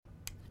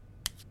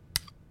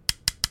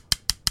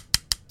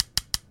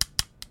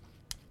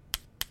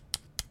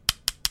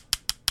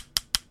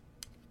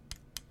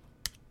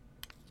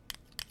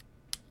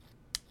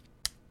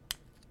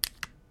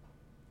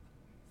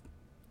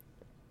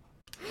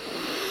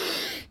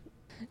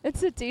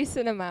It's a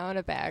decent amount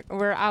of back.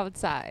 We're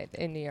outside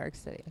in New York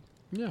City.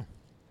 Yeah.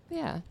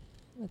 Yeah,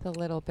 with a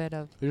little bit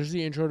of. This is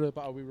the intro to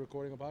Are we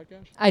recording a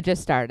podcast? I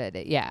just started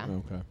it. Yeah.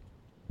 Okay.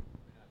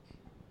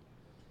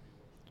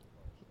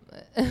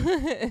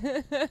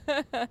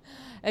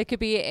 It could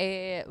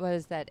be what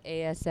is that,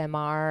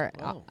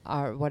 ASMR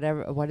or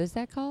whatever. What is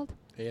that called?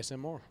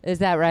 ASMR. Is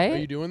that right? Are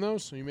you doing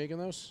those? Are you making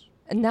those?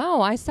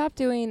 No, I stopped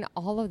doing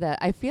all of that.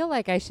 I feel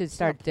like I should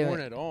start It's not porn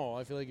doing. at all.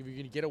 I feel like if you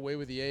can get away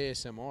with the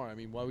ASMR, I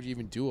mean, why would you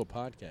even do a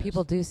podcast?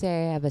 People do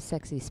say I have a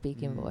sexy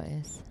speaking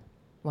voice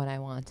when I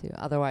want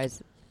to.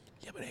 Otherwise,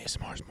 Yeah, but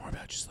ASMR is more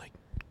about just like.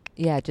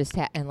 yeah, just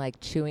and like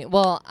chewing.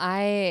 Well,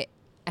 I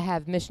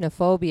have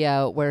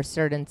myshnophobia where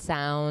certain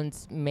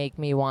sounds make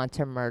me want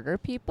to murder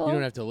people. You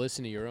don't have to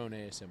listen to your own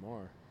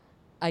ASMR.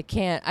 I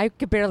can't. I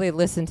could barely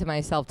listen to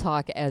myself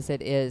talk as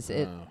it is.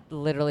 It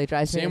literally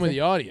drives me. Same with the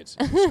audience.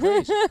 It's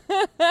crazy.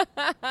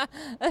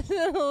 That's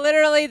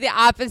literally the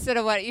opposite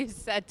of what you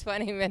said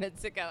 20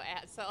 minutes ago,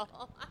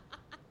 asshole.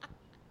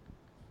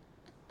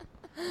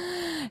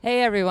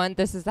 Hey, everyone.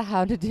 This is the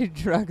How to Do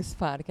Drugs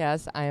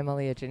podcast. I am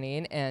Aaliyah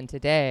Janine, and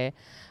today,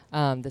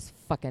 this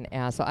fucking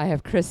asshole, I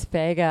have Chris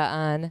Vega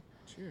on.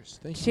 Cheers.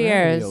 Thank you.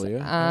 Cheers.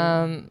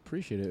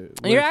 Appreciate it.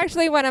 You're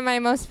actually one of my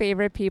most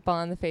favorite people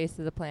on the face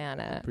of the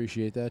planet.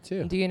 Appreciate that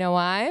too. Do you know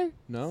why?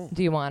 No.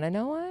 Do you want to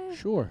know why?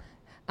 Sure.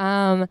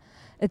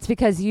 It's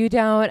because you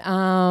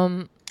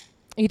don't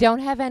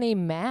have any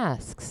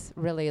masks,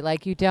 really.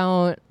 Like you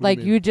don't, like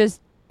you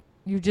just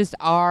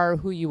are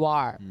who you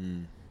are.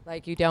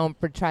 Like you don't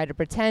try to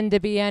pretend to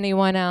be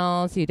anyone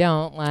else. You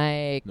don't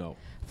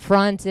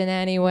front in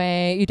any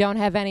way. You don't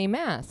have any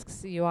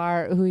masks. You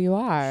are who you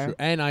are. Sure.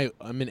 And I'm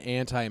an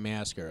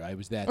anti-masker. I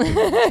was that.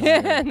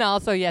 And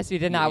also, yes, you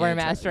did not wear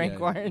masks during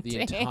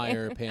quarantine. The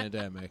entire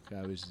pandemic,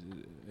 I was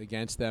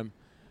against them.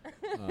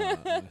 I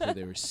thought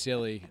they were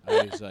silly.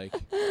 I was like,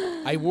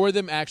 I wore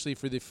them actually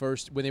for the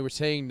first when they were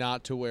saying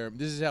not to wear them.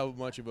 This is how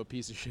much of a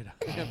piece of shit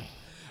I am.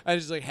 I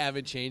just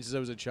haven't changed since I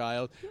was a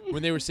child.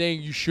 When they were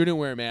saying you shouldn't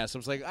wear masks, I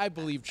was like, I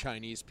believe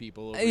Chinese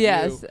people over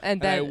yes, you. And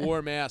then I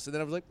wore masks, and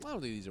then I was like, I don't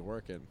think these are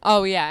working.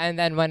 Oh yeah, and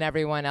then when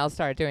everyone else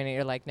started doing it,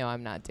 you're like, no,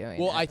 I'm not doing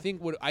it. Well, I think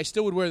I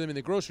still would wear them in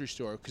the grocery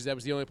store because that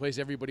was the only place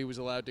everybody was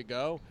allowed to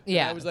go.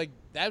 Yeah, I was like,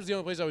 that was the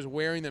only place I was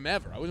wearing them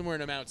ever. I wasn't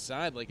wearing them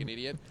outside like an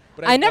idiot.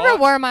 But I never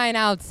wore mine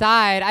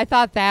outside. I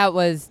thought that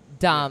was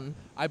dumb.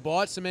 Yeah. I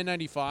bought some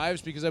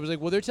N95s because I was like,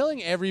 well, they're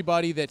telling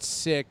everybody that's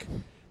sick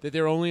that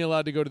they're only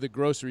allowed to go to the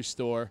grocery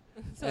store.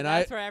 So and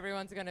that's where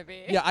everyone's going to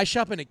be. Yeah, I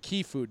shop in a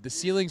Key Food. The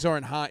ceilings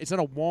aren't high. It's not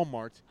a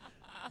Walmart.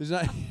 There's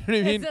not, you know what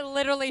I mean? It's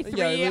literally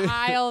three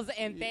aisles,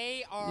 and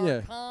they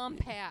are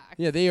compact.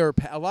 Yeah, they are.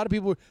 A lot of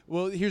people.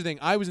 Well, here's the thing.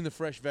 I was in the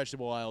fresh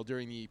vegetable aisle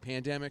during the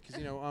pandemic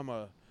because, I'm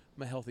a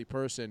healthy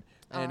person.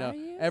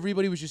 And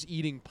everybody was just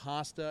eating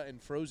pasta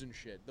and frozen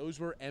shit. Those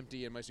were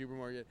empty in my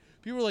supermarket.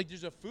 People were like,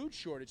 there's a food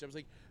shortage. I was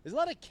like, there's a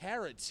lot of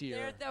carrots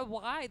here.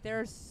 Why?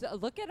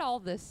 Look at all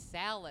the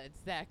salads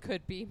that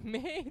could be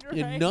made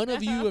None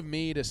of you have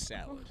made a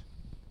salad.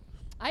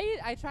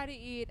 I try to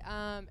eat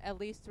at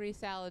least 3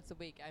 salads a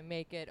week. I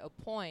make it a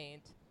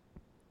point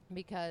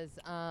because,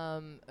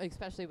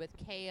 especially with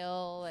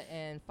kale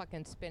and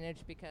fucking spinach,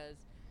 because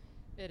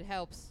it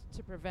helps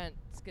to prevent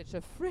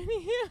schizophrenia.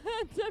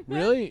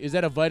 Really? Is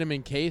that a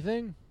vitamin K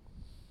thing?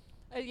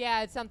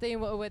 Yeah, it's something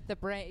with the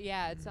brain.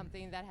 Yeah, it's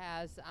something that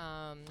has.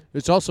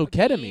 It's also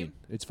ketamine.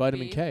 It's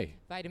vitamin K.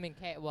 Vitamin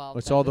K. Well,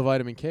 it's all the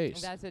vitamin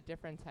Ks. That's a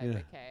different type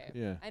of K.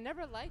 Yeah. I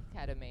never liked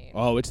ketamine.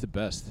 Oh, it's the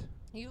best.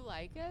 You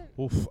like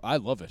it? Oof, I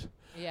love it.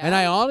 Yeah. And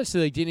I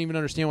honestly didn't even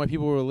understand why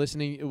people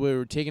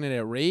were taking it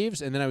at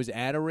raves. And then I was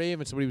at a rave,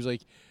 and somebody was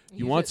like,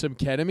 "You want some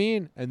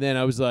ketamine?" And then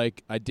I was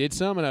like, I did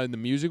some, and the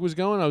music was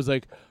going. I was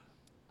like,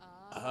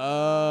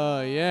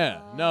 "Oh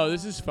yeah, no,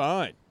 this is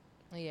fine."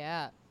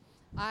 Yeah.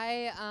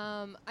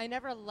 I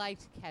never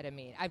liked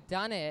ketamine. I've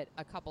done it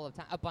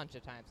a bunch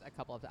of times,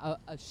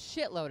 a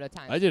shitload of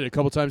times. I did it a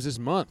couple times this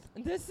month.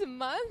 This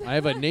month? I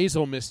have a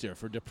nasal mister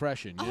for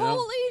depression.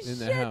 Holy in shit,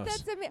 the house.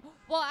 that's amazing.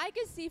 Well, I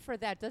can see for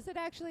that. Does it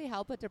actually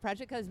help with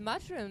depression? Because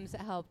mushrooms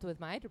helped with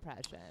my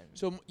depression.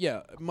 So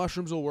yeah,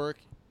 mushrooms will work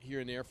here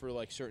and there for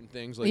certain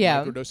things,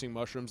 microdosing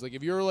mushrooms.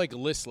 If you're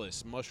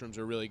listless, mushrooms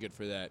are really good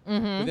for that.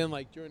 But then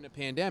during the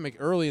pandemic,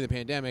 early in the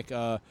pandemic,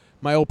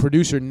 my old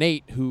producer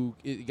Nate, who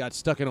got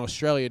stuck in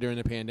Australia during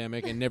the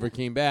pandemic and never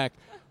came back,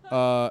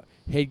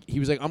 he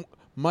was like, I'm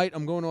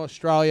going to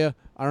Australia.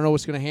 I don't know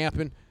what's going to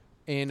happen.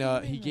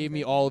 And he gave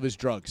me all of his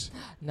drugs.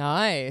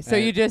 Nice. So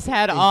you just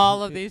had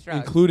all of these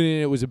drugs. Included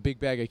in it was a big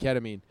bag of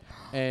ketamine.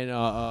 And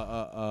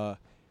I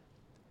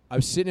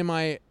was sitting in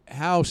my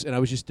house, and I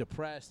was just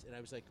depressed, and I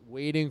was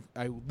waiting.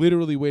 I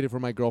literally waited for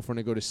my girlfriend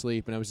to go to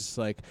sleep, and I was just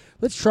like,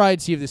 let's try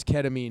and see if this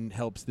ketamine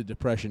helps the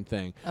depression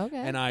thing. Okay.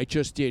 And I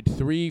just did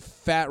 3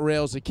 fat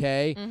rails of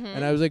K,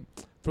 and I was like,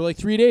 for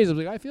 3 days, I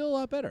was like, I feel a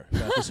lot better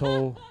about this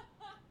whole...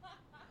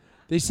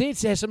 They say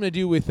it has something to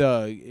do with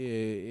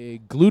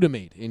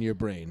glutamate in your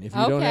brain. If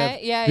you don't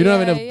have, you don't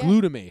have enough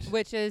glutamate,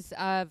 which is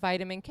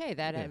vitamin K.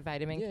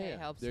 Vitamin K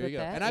helps there with you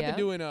go. that. And I've been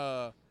doing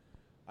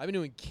I've been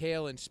doing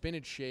kale and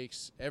spinach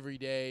shakes every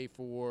day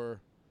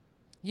for.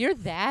 You're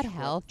that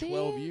healthy?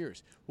 12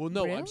 years. Well,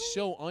 no, really? I'm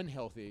so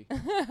unhealthy.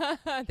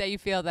 That you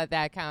feel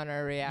that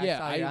counter reacts.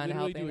 Yeah, I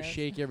literally do a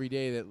shake every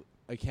day that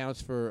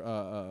accounts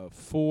for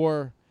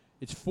 4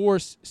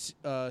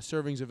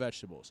 servings of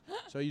vegetables.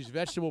 So I use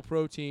vegetable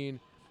protein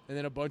and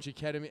then a bunch of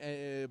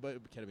a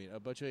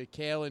bunch of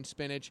kale and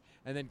spinach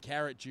and then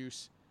carrot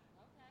juice.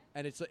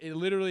 Okay. And it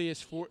literally is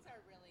 4. Beets are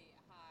really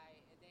high.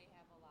 They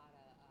have a lot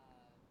of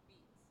beets.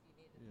 You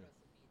need to throw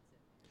some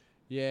beets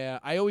in. Yeah,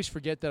 I always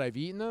forget that I've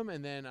eaten them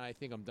and then I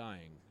think I'm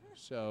dying.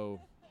 So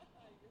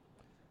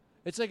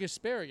it's like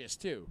asparagus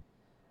too.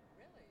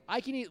 Really? I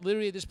can eat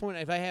literally at this point.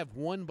 If I have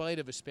one bite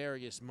of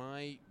asparagus,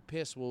 my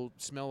piss will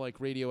smell like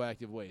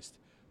radioactive waste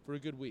for a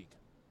good week.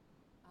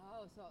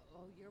 Oh, so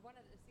you're one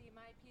of the. See,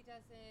 my pee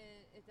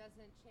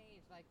doesn't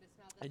change like the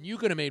smell. And you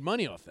could have made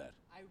money off that.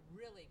 I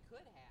really could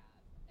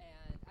have,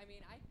 and I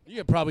mean, you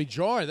could probably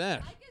jar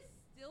that. I could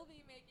still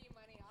be making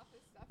money off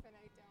this stuff, and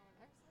I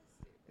don't. I'm so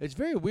stupid. It's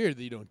very weird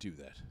that you don't do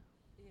that.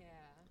 Yeah,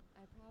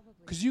 I probably.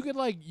 Because you could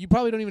you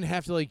probably don't even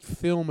have to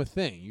film a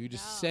thing. You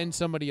just send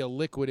somebody a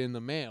liquid in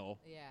the mail.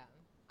 Yeah,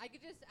 I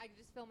could just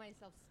feel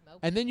myself smoking.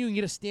 And then you can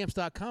get a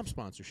Stamps.com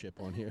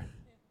sponsorship on here.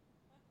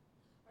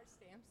 Are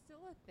stamps still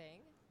a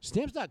thing?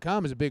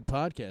 Stamps.com is a big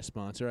podcast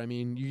sponsor. I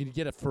mean, you can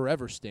get a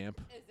forever stamp.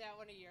 Is that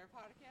one of your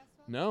podcast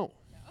sponsors? No.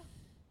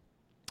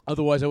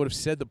 Otherwise, I would have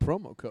said the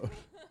promo code.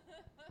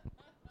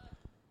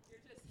 You're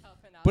just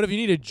helping out. But if you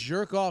need to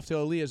jerk off to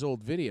Aaliyah's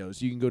old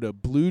videos, you can go to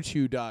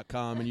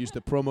BlueChew.com and use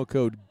the promo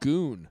code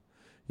GOON.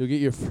 You'll get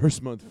your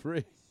first month free.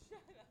 You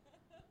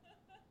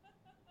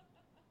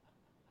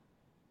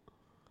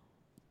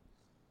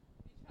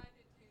tried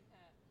to do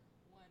that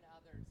one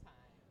other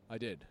time. I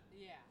did.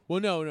 Yeah. Well,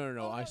 no.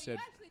 Oh, I said.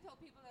 You actually told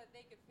people that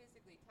they could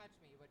physically touch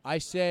me. I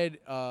said.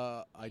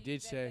 I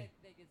did say.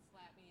 They could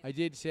slap me. I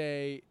did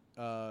say.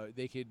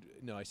 They could.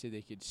 No, I said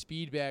they could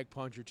speed bag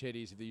punch your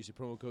titties if they use the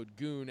promo code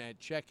GOON at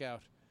checkout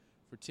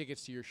for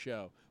tickets to your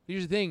show. But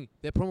here's the thing: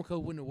 that promo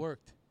code wouldn't have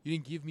worked. You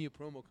didn't give me a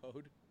promo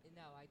code.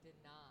 No, I did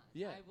not.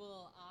 Yeah. I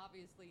will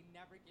obviously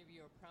never give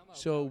you a promo code.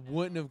 So it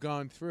wouldn't have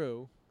gone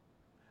through.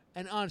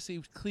 And honestly, it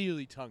was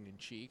clearly tongue in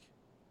cheek.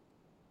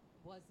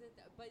 Was it?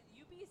 But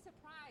you'd be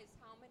surprised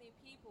how many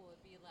people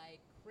would be like,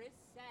 Chris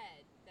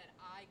said that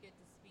I get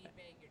to speed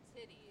bang your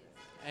titties.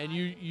 And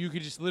you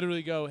could just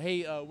literally go,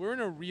 hey, we're in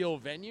a real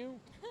venue.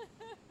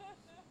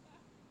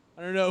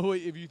 I don't know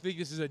if you think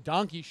this is a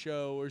donkey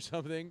show or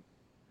something.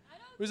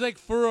 It was like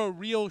for a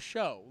real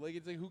show.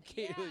 It's like, who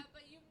cares? Yeah,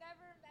 but you've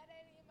never met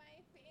any of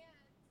my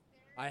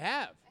fans. I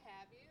have.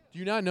 Have you? Do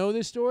you not know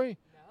this story?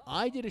 No.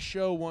 I did a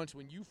show once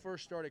when you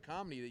first started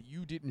comedy that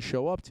you didn't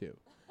show up to.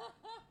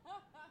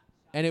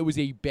 And it was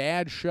a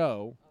bad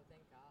show. Oh,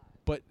 thank God.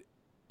 But,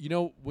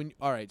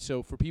 all right,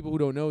 so for people who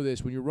don't know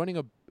this, when you're running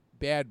a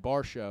bad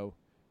bar show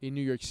in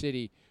New York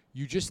City,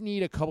 you just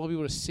need a couple of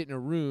people to sit in a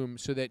room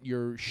so that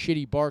your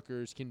shitty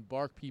barkers can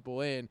bark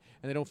people in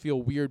and they don't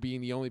feel weird being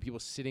the only people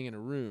sitting in a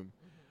room.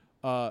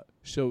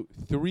 So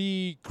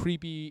 3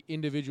 creepy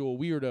individual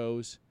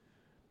weirdos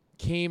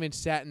came and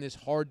sat in this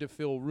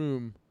hard-to-fill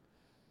room.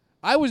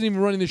 I wasn't even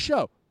running the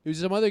show. It was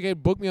some other guy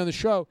booked me on the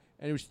show,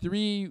 and it was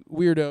 3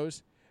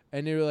 weirdos,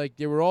 and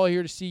they were all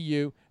here to see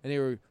you, and they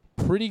were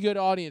pretty good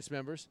audience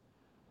members.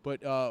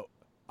 But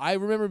I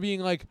remember being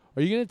like,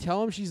 "Are you going to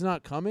tell him she's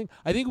not coming?"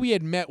 I think we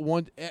had met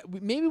one.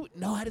 Maybe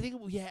no. I don't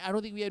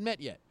think we had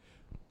met yet.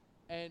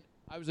 And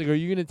I was like, "Are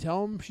you going to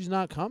tell him she's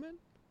not coming?"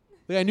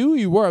 I knew who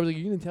you were. I was like, "Are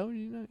you going to tell her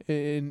she's not?"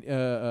 And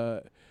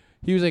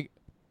he was like,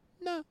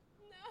 "No." No.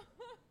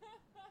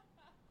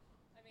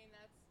 I mean,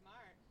 that's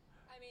smart.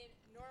 I mean,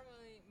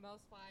 normally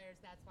most flyers,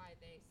 that's why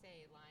they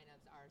say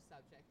lineups are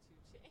subject to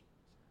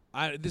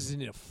change. This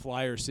isn't a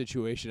flyer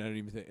situation. I don't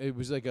even think it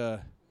was like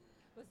a.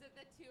 Was it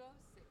the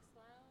 206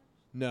 lounge?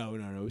 No.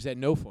 It was at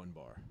No Fun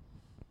Bar.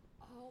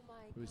 Oh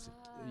my It was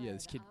God.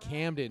 this kid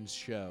Camden's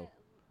show.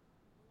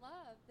 Love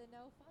the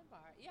No Fun Bar.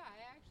 Yeah,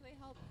 I actually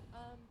helped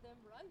them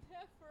run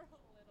that for a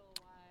little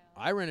while.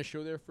 I ran a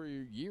show there for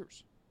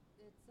years.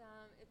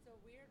 It's a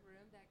weird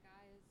room. That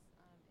guy is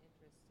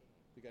interesting.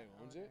 The guy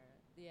who owns it?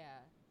 Yeah.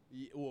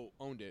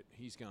 Owned it.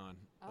 He's gone.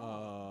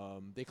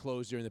 Oh. They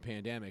closed during the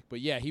pandemic. But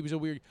yeah, he was a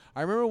weird.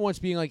 I remember once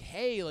being like,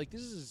 "Hey,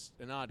 this is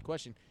an odd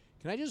question.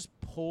 Can I just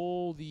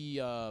pull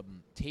the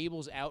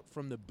tables out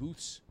from the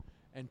booths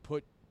and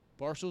put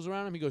bar stools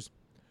around them?" He goes,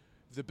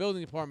 "If the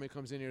building department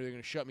comes in here, they're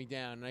going to shut me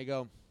down." And I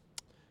go,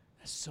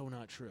 "That's so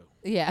not true."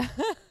 Yeah.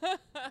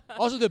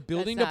 Also, the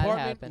building That's not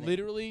department, happening.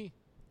 literally,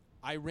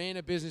 I ran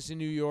a business in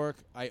New York.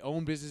 I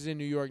own business in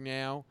New York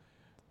now.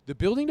 The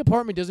building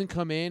department doesn't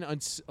come in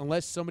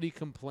unless somebody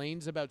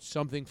complains about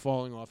something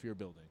falling off your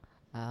building.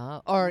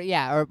 Well,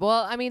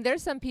 I mean,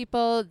 there's some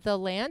people, the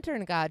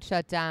lantern got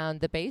shut down,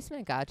 the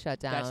basement got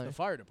shut down. That's the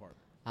fire department.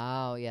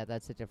 Oh, yeah,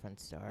 that's a different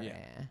story. Yeah.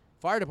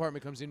 Fire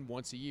department comes in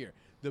once a year.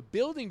 The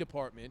building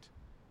department,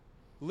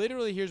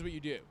 literally, here's what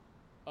you do.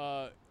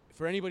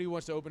 For anybody who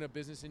wants to open a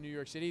business in New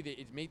York City,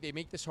 they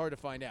make this hard to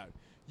find out.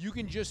 You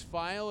can just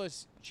file a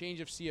change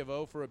of C of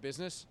O for a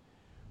business,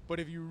 But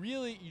if you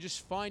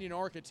just find an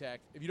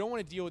architect. If you don't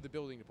want to deal with the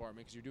building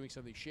department because you're doing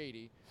something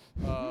shady,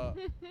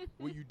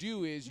 what you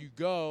do is you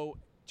go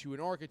to an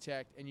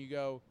architect and you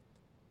go,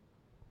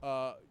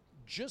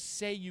 just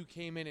say you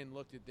came in and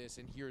looked at this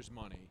and here's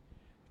money.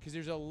 Because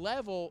there's a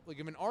level, like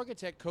if an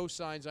architect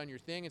co-signs on your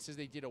thing and says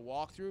they did a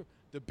walkthrough,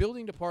 the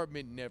building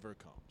department never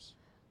comes.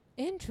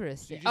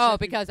 Interesting. So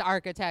because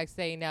architects,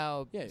 they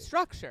know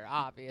structure,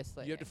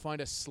 obviously. You have to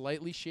find a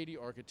slightly shady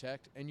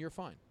architect and you're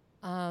fine.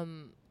 I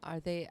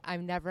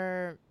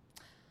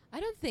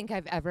don't think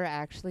I've ever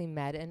actually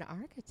met an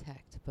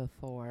architect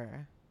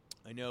before.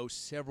 I know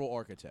several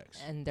architects.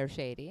 And they're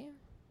shady?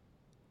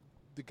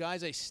 The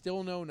guys I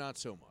still know, not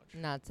so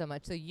much. Not so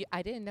much. So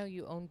I didn't know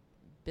you owned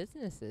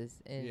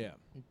businesses.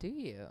 Do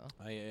you?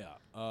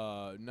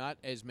 Not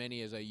as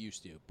many as I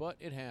used to, but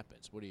it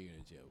happens. What are you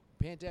going to do?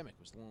 Pandemic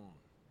was long.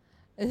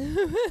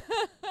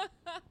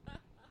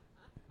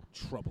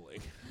 Troubling.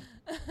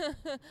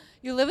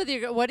 You live with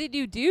your. What did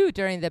you do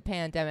during the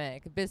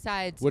pandemic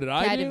besides what did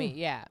I do?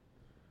 Yeah.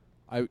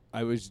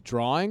 I was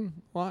drawing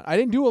a lot. I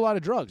didn't do a lot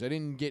of drugs. I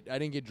didn't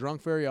get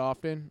drunk very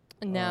often.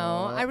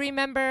 No, I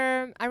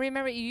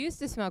remember you used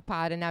to smoke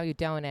pot and now you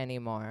don't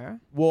anymore.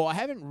 Well, I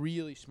haven't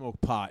really smoked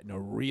pot in a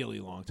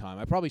really long time.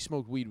 I probably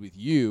smoked weed with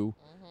you,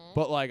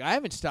 but like I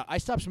haven't stopped. I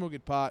stopped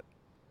smoking pot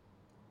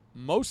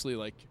mostly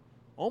like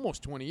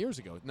almost 20 years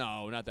ago.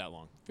 No, not that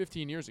long.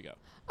 15 years ago.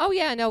 Oh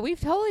yeah, no, we've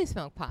totally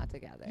smoked pot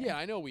together. Yeah,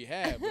 I know we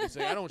have, but it's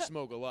like I don't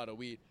smoke a lot of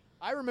weed.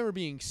 I remember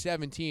being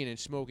 17 and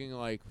smoking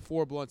like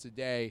 4 blunts a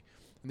day,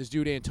 and this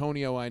dude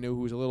Antonio I knew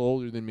who was a little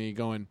older than me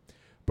going,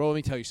 bro, let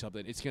me tell you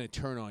something. It's gonna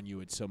turn on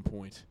you at some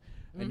point,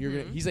 and you're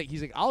gonna. He's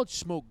like, I'll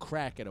smoke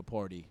crack at a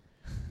party.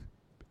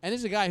 And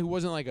this is a guy who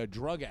wasn't like a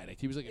drug addict.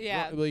 He was like,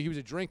 he was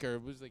a drinker.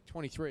 He was like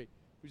 23. He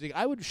was like,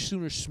 I would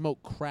sooner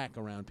smoke crack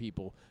around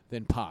people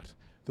than pot.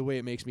 The way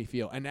it makes me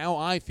feel, and now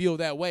I feel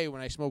that way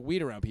when I smoke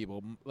weed around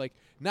people. Like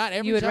not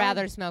every. You would time.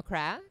 Rather smoke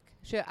crack?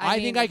 I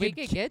think I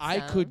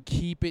could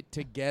keep it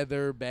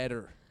together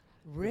better.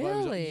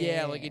 Really?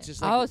 Yeah, like it's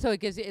just like... so it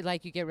gives you,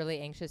 like, you get really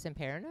anxious and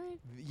paranoid?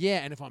 Yeah,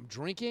 and if I'm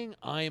drinking,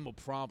 I am a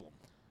problem.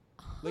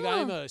 Like,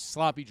 I'm a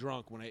sloppy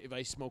drunk if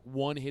I smoke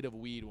one hit of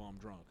weed while I'm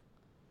drunk.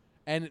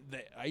 And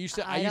I used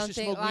to smoke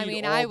weed all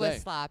day. I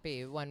was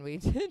sloppy when we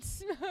did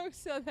smoke,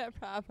 so that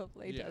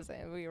probably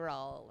doesn't. We were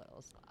all a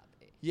little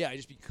sloppy. Yeah, I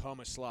just become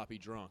a sloppy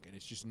drunk, and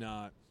it's just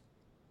not...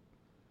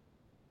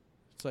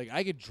 It's like,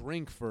 I could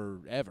drink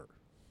forever.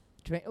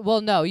 Well,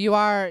 no, you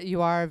are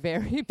a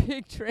very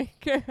big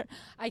drinker.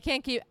 I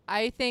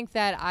think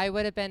that I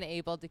would have been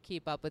able to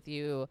keep up with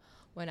you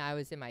when I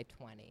was in my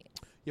 20s.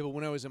 Yeah, but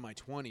when I was in my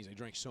 20s, I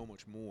drank so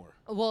much more.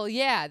 Well,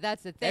 yeah,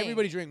 that's the thing.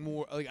 Everybody drank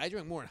more. Like I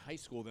drank more in high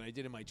school than I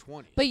did in my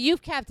 20s. But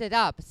you've kept it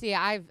up. See,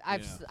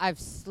 I've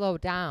slowed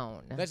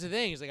down. That's the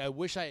thing. Is like I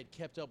wish I had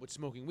kept up with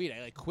smoking weed.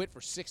 I quit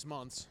for 6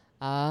 months.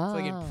 Oh. So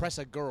I could impress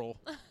a girl.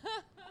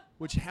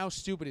 Which, how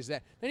stupid is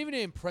that? Not even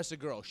to impress a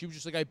girl. She was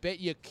just like, I bet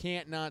you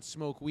can't not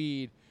smoke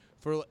weed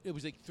for, it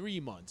was like 3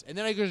 months. And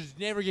then I could just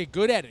never get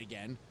good at it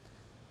again.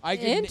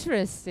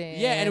 Interesting.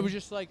 Yeah, and it was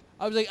just like,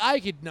 I was like,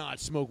 I could not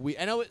smoke weed.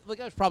 And I was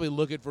probably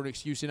looking for an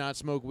excuse to not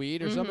smoke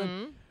weed or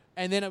something.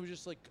 And then I was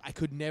just like, I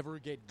could never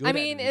get good at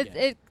it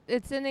again.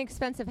 It's an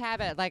expensive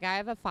habit. Like, I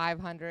have a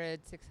 $500,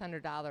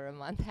 $600 a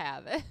month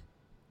habit.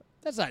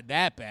 That's not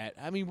that bad.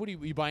 I mean, what are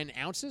you buying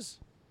ounces?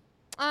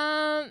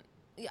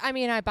 I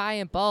mean, I buy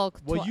in bulk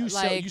twice a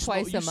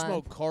month. You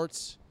smoke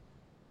carts.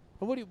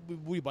 What are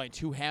you buying,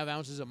 2.5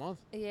 ounces a month?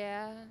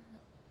 Yeah.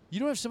 You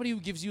don't have somebody who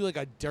gives you like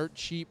a dirt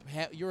cheap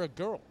you're a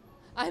girl.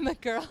 I'm a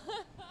girl.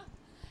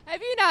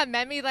 Have you not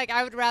met me? Like,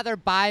 I would rather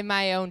buy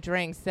my own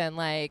drinks than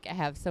like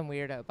have some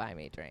weirdo buy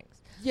me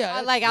drinks.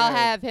 Yeah. I'll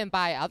have him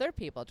buy other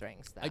people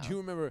drinks though. I do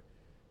remember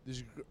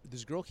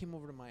this girl came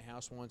over to my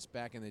house once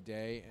back in the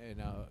day,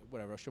 and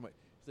whatever, I'll show it was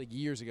like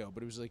years ago,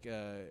 but it was like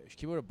she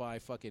came over to buy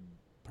fucking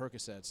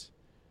Percocets.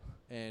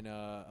 And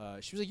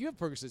she was like, you have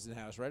Percocets in the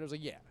house, right? I was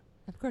like, yeah.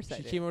 Of course I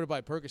do. She came over to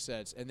buy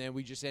Percocets, and then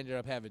we just ended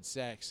up having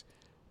sex.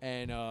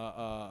 And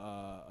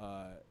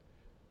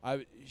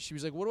she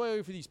was like, what do I owe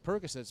you for these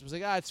Percocets? I was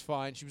like, it's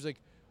fine. She was like,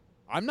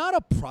 I'm not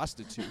a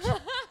prostitute.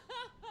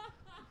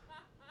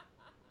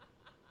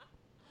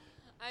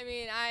 I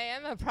mean, I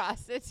am a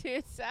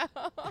prostitute, so.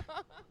 But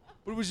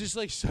it was just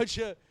like such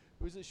a...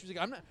 She was like,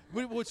 I'm not...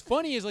 But what's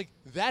funny is, like,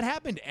 that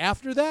happened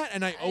after that,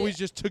 and I always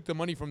just took the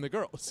money from the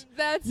girls.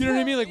 That's... You know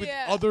what I mean? Like, with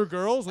other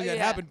girls? Like, that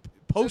happened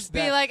post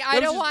that. Be like, I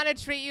don't want to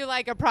treat you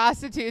like a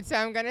prostitute, so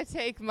I'm going to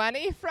take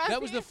money from you.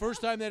 That was the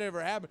first time that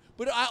ever happened.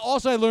 But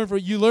I learned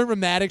from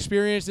that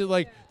experience that,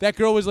 like, that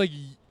girl was like,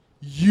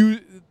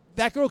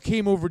 that girl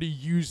came over to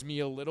use me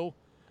a little.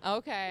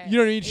 Okay. You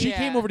know what I mean? She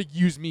came over to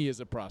use me as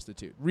a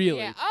prostitute. Really.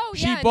 Yeah. Oh,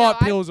 she bought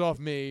pills off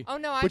me. Oh,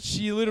 no. But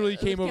she literally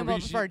came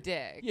over for a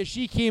dick. Yeah,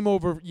 she came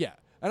over. Yeah.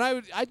 And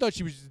I thought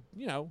she was,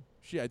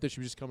 I thought she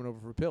was just coming over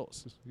for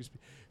pills.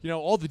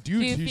 All the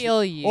dudes. Do you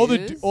feel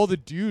used? All the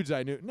dudes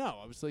I knew. No,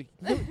 I was like,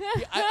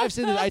 I've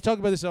said this. I talk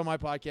about this on my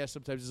podcast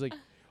sometimes. It's like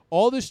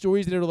all the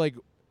stories that are like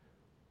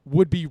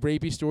would-be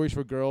rapey stories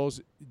for girls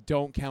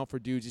don't count for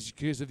dudes is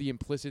because of the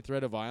implicit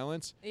threat of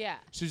violence. Yeah.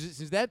 So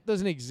since that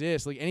doesn't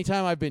exist, like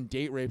anytime I've been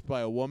date raped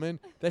by a woman,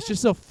 that's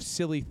just a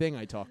silly thing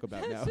I talk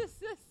about now.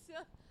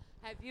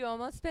 Have you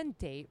almost been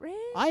date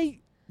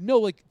raped? No,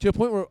 like to the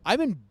point where I've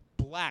been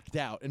blacked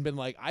out and been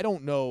like, I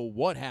don't know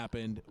what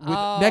happened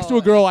next to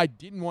a girl I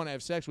didn't want to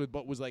have sex with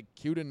but was like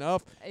cute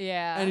enough.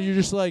 Yeah. And you're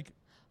just like,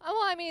 well,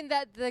 I mean,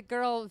 that the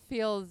girl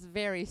feels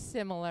very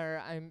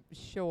similar, I'm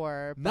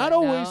sure. Not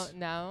always.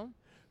 No.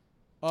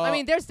 I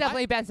mean, there's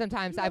definitely been some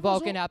times I've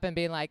woken up and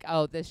been like,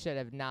 oh, this should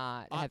have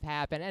not have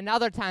happened. And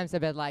other times I've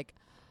been like,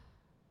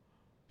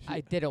 I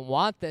didn't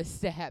want this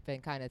to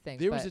happen kind of thing.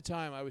 There was a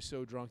time I was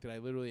so drunk that I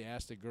literally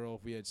asked a girl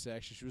if we had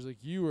sex. And she was like,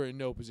 you were in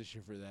no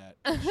position for that.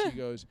 And she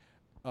goes,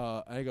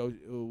 I go,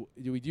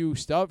 do we do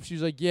stuff?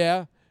 She's like, yeah.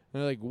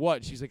 And I'm like,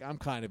 what? She's like, I'm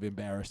kind of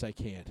embarrassed. I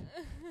can't.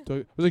 So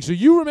I was like, so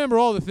you remember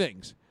all the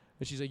things?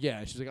 And she's like,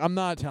 yeah. She's like, I'm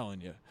not telling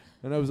you.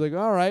 And I was like,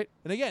 all right.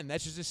 And again,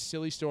 that's just a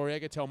silly story I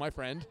could tell my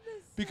friend.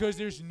 Because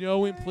there's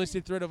no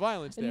implicit threat of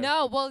violence there.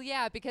 No, well,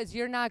 yeah, because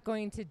you're not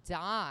going to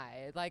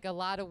die. Like, a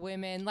lot of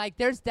women, like,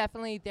 there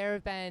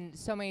have been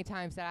so many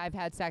times that I've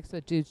had sex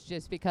with dudes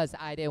just because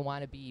I didn't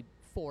want to be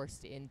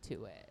forced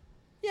into it.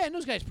 Yeah, and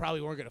those guys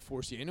probably weren't going to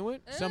force you into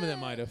it. Some of them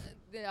might have.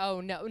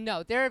 Oh,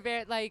 no. There are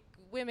very, like,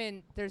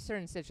 women, there's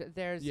certain situations.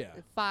 There's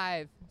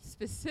 5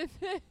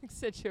 specific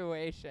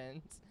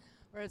situations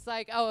where it's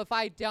like, oh, if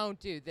I don't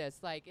do this,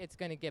 like, it's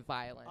going to get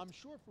violent. I'm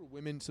sure for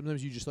women,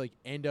 sometimes you just, like,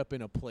 end up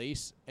in a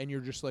place and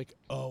you're just like,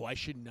 oh, I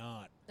should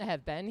not. I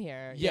have been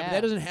here. Yeah, but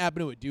that doesn't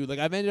happen to a dude. Like,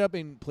 I've ended up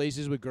in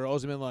places with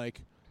girls and been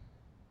like,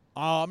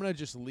 oh, I'm going to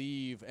just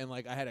leave. And,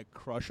 like, I had a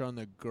crush on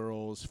the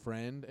girl's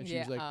friend. And she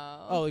was like,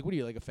 oh, like, what are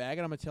you, like a faggot?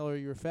 I'm going to tell her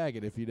you're a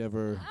faggot if we don't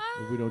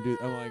do it.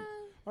 I'm like,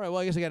 all right, well,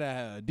 I guess I got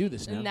to do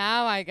this now.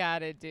 Now I got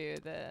to do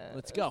this.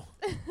 Let's go.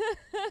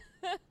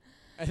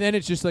 And then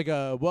it's just like,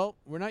 well,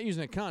 we're not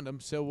using a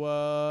condom,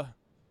 so,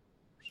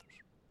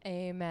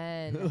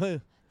 Amen.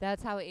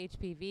 That's how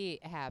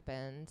HPV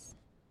happens.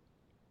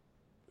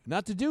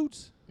 Not to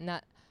dudes?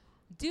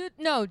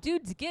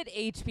 Dudes get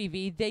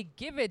HPV. They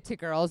give it to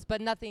girls,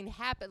 but nothing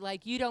happens.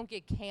 Like, you don't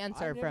get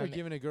cancer from it. I've never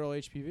given a girl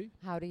HPV.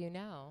 How do you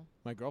know?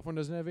 My girlfriend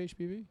doesn't have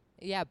HPV?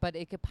 Yeah, but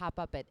it could pop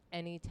up at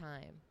any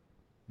time.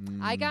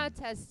 I got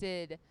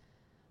tested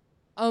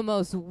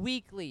almost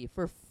weekly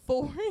for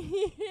 4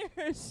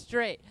 years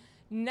straight.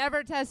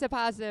 Never tested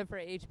positive for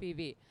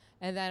HPV.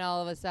 And then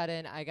all of a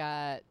sudden, I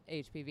got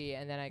HPV,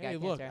 and then I got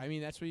cancer. Look, I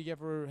mean, that's what you get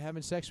for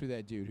having sex with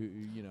that dude who,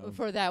 you know.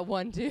 For that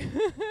one dude.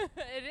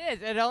 It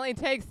is. It only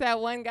takes that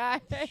one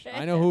guy.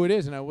 I know who it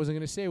is, and I wasn't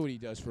going to say what he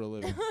does for a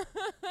living.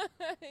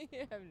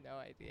 You have no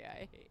idea.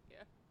 I hate you.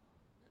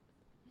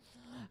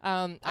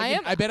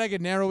 I bet I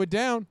could narrow it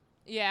down.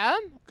 Yeah?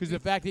 Because the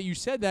fact that you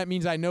said that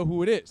means I know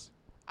who it is.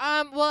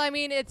 Well, I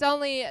mean, it's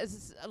only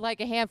like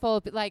a handful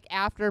of, like,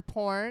 after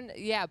porn.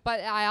 Yeah,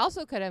 but I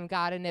also could have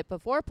gotten it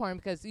before porn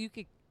because you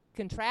could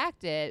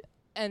contract it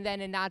and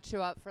then it not show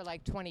up for,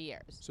 like, 20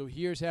 years. So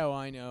here's how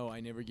I know I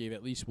never gave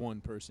at least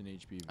one person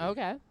HPV.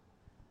 Okay.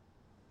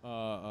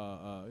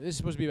 This is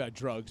supposed to be about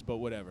drugs, but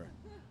whatever.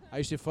 I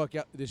used to fuck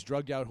out this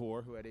drugged-out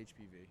whore who had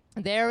HPV.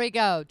 There we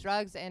go.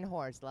 Drugs and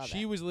whores. Love it.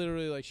 She was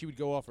literally, like, she would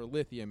go off her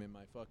lithium in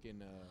my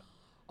fucking...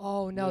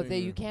 Oh, no,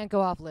 you can't go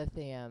off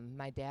lithium.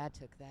 My dad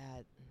took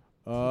that.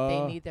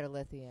 They need their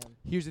lithium.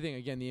 Here's the thing,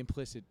 again, the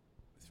implicit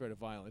threat of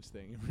violence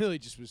thing. It really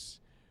just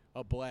was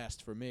a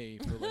blast for me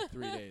for like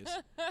 3 days.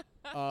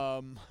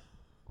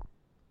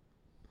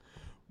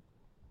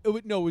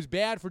 It was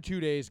bad for 2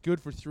 days,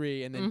 good for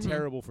 3, and then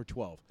terrible for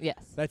 12.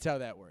 Yes. That's how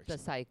that works. The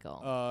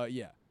cycle.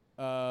 Yeah.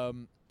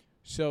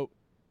 So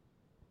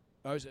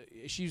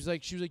she was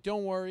like,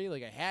 don't worry.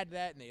 Like, I had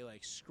that, and they,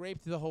 like,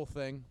 scraped the whole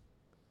thing.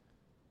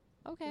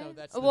 Okay. You know,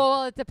 that's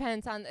well, it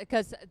depends on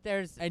because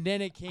there's and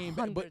then it came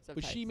back, but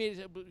types. she made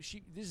it. But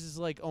this is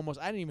like almost.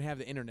 I didn't even have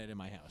the internet in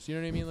my house. You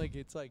know what I mean? Like,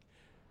 it's like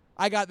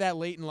I got that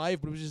late in life,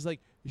 but it was just like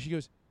she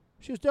goes,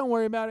 don't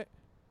worry about it.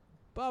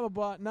 Blah blah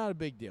blah. Not a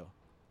big deal.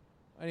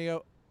 And you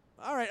go,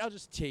 all right, I'll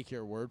just take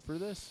your word for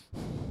this.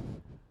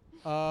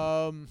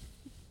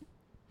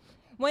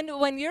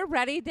 When you're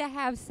ready to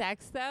have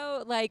sex,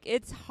 though, like,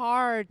 it's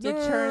hard to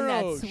turn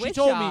that switch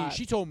off.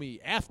 She told me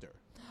after.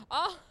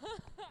 Oh.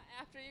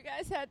 After you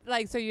guys had,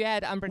 like, so you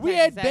had unprotected sex? We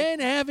had sex? been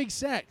having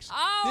sex.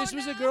 Oh, This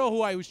was a girl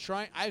who I was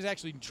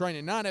actually trying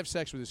to not have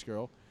sex with this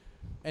girl.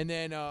 And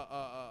then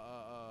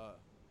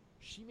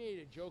she made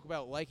a joke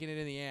about liking it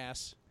in the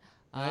ass.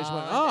 And I just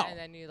went, And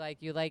then you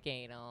like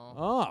anal.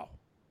 Oh.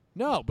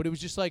 No, but it was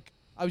just like,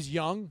 I was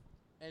young.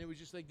 And it was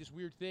just like this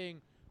weird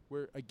thing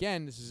where,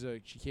 again, this is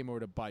she came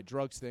over to buy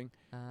drugs thing.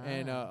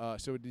 And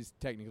so it is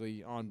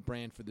technically on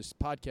brand for this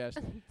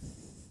podcast.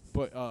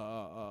 But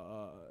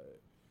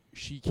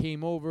she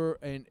came over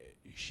and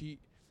she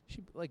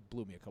like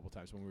blew me a couple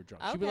times when we were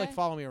drunk. Okay. She would like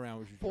follow me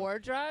around. For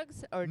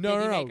drugs or no,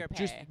 did you no, make her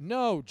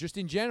pay? Just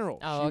in general.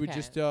 Oh, she would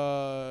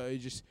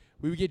just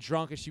we would get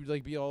drunk and she would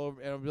like be all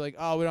over and I'd be like,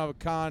 oh, we don't have a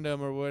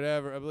condom or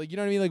whatever. I'd be like, you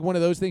know what I mean, like one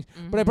of those things.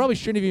 But I probably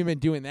shouldn't have even been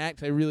doing that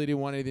because I really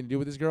didn't want anything to do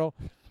with this girl.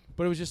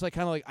 But it was just like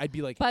kind of like I'd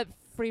be like. But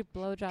free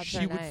blowjobs she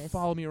are would nice.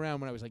 follow me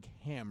around when I was like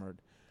hammered.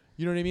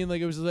 You know what I mean?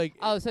 Like it was like.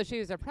 Oh, so she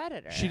was a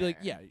predator. She like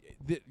yeah,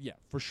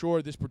 for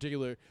sure. This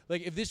particular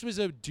like if this was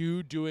a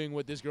dude doing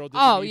what this girl did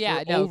Oh to me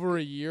yeah, for over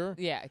a year.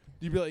 Yeah.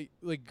 You'd be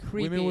like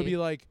Creepy. women would be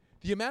like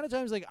the amount of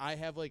times like I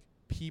have like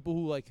people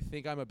who like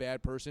think I'm a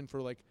bad person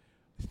for like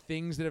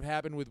things that have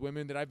happened with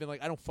women that I've been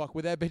like I don't fuck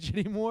with that bitch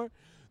anymore.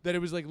 That it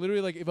was like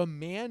literally like if a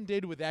man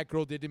did what that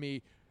girl did to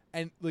me.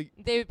 And like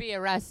they would be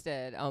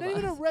arrested. Almost.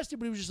 Not even arrested,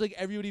 but it was just like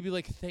everybody would be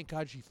like, "Thank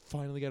God she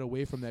finally got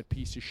away from that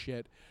piece of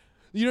shit."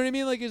 You know what I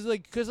mean? Like it's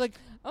like because like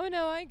oh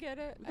no, I get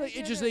it. Like,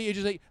 it's just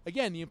like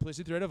again the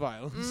implicit threat of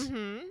violence.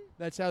 Mm-hmm.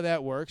 That's how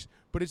that works.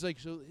 But it's like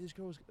so this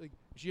girl was like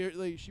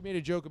she made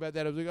a joke about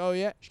that. I was like, "Oh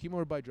yeah, she came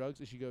over to buy drugs,"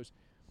 and she goes.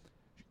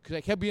 Because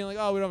I kept being like,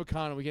 "Oh, we don't have a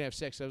condom. We can't have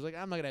sex." So I was like,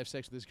 "I'm not gonna have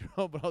sex with this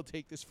girl, but I'll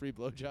take this free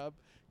blowjob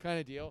kind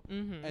of deal."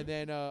 Mm-hmm. And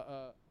then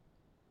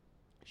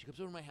she comes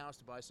over to my house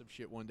to buy some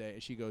shit one day,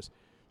 and she goes,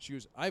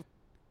 "I have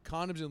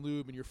condoms and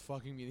lube, and you're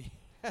fucking me in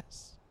the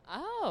ass."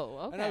 Oh,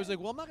 okay. And I was like,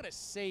 "Well, I'm not gonna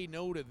say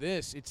no to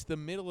this. It's the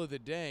middle of the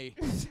day,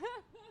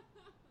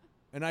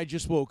 and I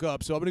just woke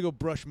up, so I'm gonna go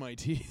brush my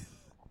teeth."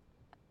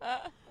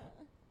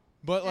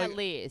 But like, at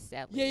least.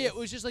 yeah, it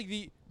was just like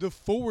the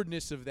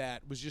forwardness of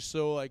that was just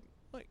so like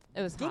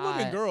it was good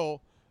looking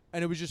girl,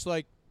 and it was just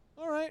like,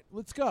 all right,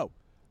 let's go,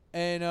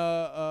 and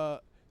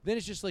then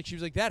it's just like she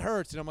was like that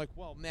hurts, and I'm like,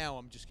 well, now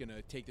I'm just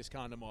gonna take this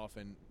condom off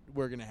and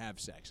we're gonna have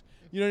sex.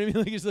 You know what I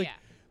mean? Like it's like,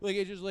 like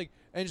it's just like,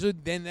 and so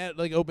then that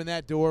like opened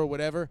that door or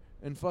whatever,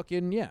 and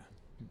fucking yeah.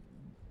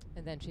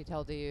 And then she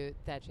told you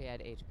that she had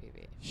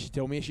HPV. She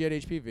told me she had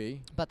HPV,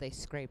 but they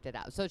scraped it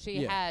out. So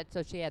she had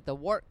the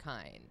wart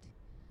kind.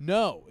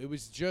 No, it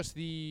was just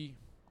the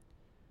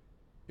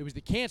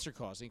cancer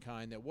causing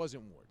kind that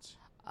wasn't warts.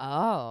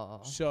 Oh.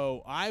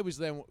 So I was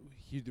then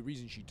the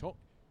reason she tells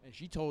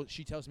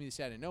me this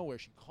out of nowhere.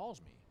 She calls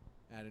me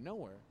out of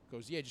nowhere.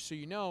 Goes, yeah, just so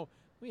you know,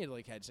 we had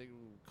like had sex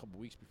a couple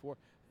weeks before.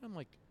 And I'm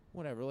like,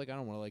 whatever. Like I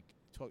don't want to like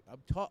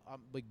talk. I'm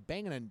like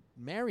banging a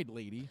married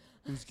lady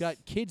who's got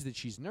kids that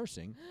she's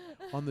nursing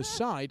on the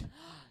side.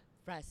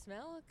 Breast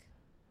milk.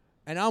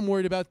 And I'm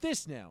worried about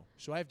this now.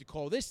 So I have to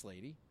call this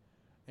lady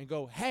and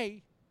go,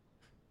 hey,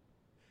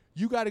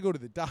 you got to go to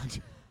the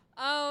doctor.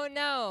 Oh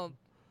no.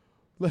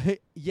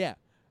 Like, yeah.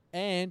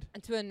 And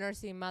to a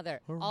nursing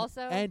mother.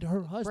 Also, and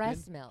her husband,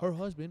 breast milk. Her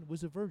husband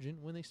was a virgin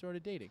when they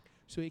started dating,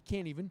 so he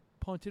can't even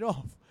punt it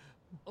off.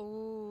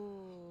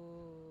 Ooh.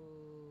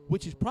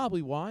 Which is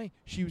probably why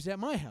she was at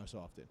my house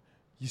often.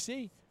 You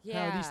see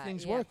how these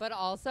things work. But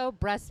also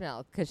breast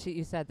milk, because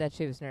you said that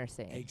she was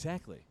nursing.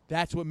 Exactly.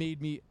 That's what made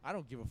me. I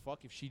don't give a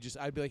fuck if she just.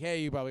 I'd be like,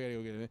 hey, you probably gotta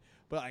go get it.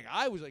 But like,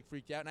 I was like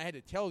freaked out, and I had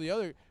to tell the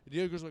other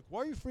girls like,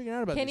 why are you freaking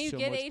out about this so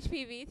much? Can you get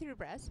HPV through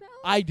breast milk?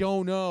 I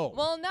don't know.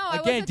 Well, no.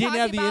 Again, didn't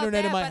have the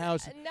internet in my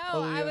house.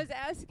 No, I was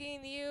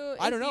asking you.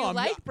 I don't know. You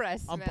like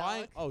breast milk? I'm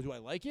buying. Oh, do I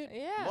like it?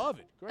 Yeah. Love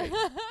it. Great.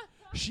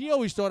 She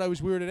always thought I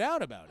was weirded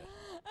out about it.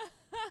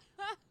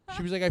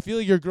 She was like, I feel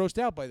like you're grossed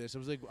out by this. I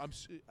was like, I'm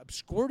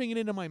squirting it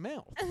into my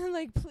mouth.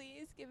 Like,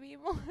 please give me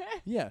more.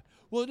 Yeah.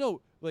 Well, no.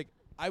 Like,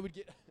 I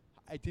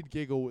did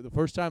giggle the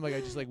first time. Like, I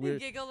just like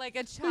weird. You giggle like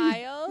a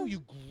child.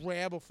 You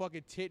grab a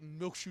fucking tit and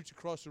milk shoots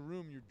across the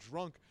room. You're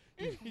drunk.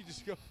 You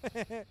just go.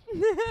 I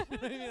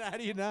mean, how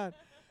do you not?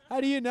 How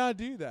do you not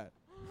do that?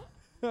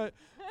 But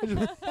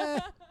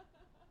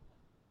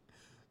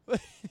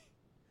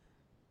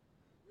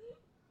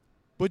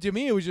to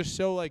me, it was just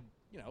so like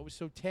it was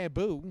so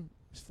taboo. It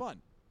was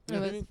fun. It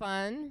was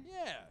fun?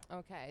 Yeah.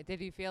 Okay. Did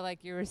you feel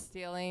like you were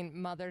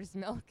stealing mother's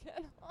milk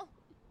at all?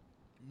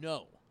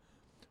 No.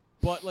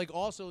 But like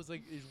also it's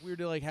weird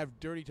to like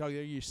have dirty talk.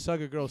 You suck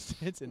a girl's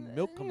tits and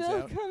milk comes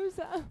out.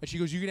 And she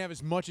goes, you can have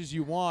as much as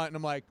you want. And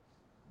I'm like,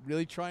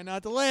 really try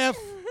not to laugh.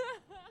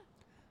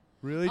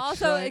 Really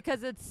also,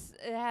 because it's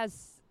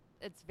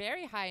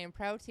very high in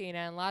protein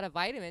and a lot of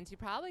vitamins. You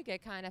probably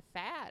get kind of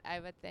fat, I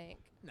would think.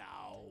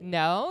 No.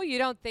 No? You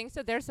don't think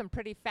so? There's some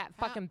pretty fat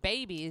fucking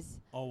babies.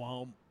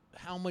 Oh,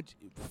 how much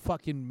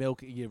fucking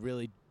milk are you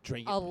really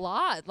drinking? A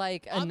lot,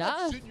 like I'm enough.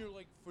 not sitting here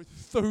like for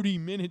 30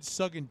 minutes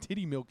sucking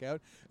titty milk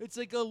out. It's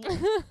like how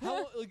often,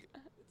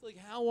 like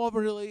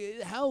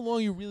how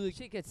long you really?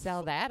 She could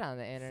sell that on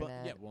the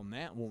internet. Yeah, well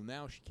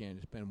now she can.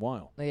 It's been a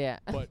while. Yeah,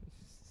 but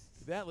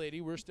that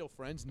lady, we're still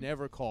friends.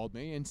 Never called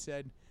me and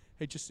said,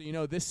 "Hey, just so you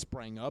know, this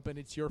sprang up and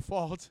it's your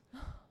fault."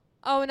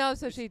 Oh no!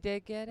 So she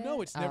did get it.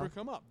 No, it's never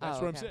come up.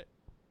 That's what I'm okay. saying.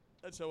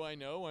 That's how I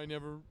know I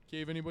never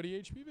gave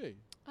anybody HPV.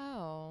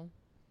 Oh.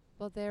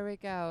 Well, there we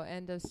go.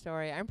 End of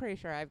story. I'm pretty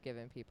sure I've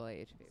given people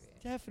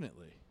HPV.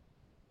 Definitely.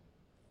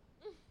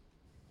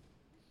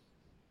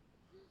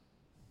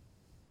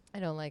 I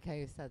don't like how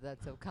you said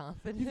that so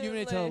confidently. You've given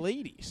it to the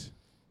ladies.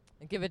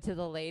 Give it to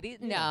the ladies?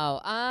 Yeah.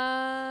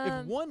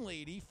 No. If one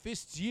lady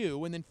fists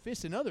you and then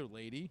fists another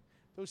lady,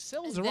 those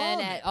cells are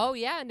on it. Oh,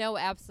 yeah. No,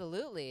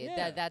 absolutely.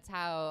 Yeah. That's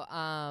how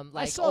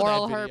like saw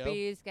oral that video.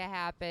 herpes can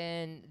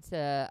happen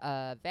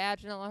to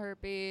vaginal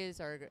herpes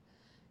or,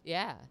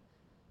 yeah.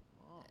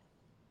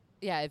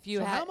 Yeah, if you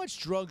so have... how much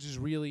drugs is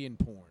really in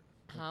porn?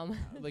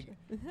 Like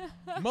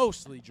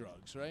mostly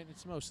drugs, right?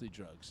 It's mostly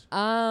drugs.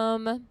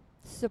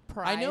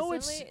 Surprisingly, I know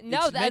it's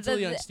no,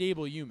 mentally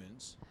unstable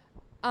humans.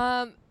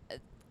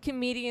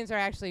 Comedians are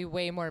actually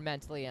way more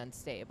mentally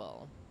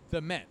unstable.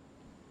 The men.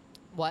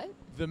 What?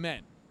 The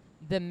men.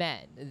 The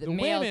men. The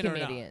male women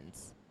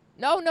comedians.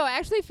 No,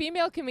 actually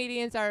female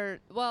comedians are,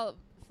 well,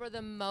 for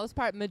the most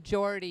part,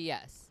 majority,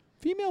 yes.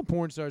 Female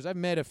porn stars, I've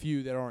met a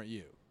few that aren't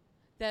you.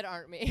 That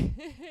aren't me.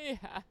 Yeah.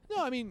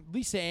 No, I mean,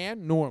 Lisa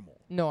Ann, normal.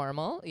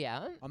 Normal,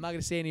 yeah. I'm not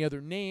going to say any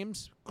other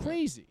names.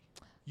 Crazy.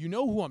 You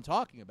know who I'm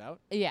talking about.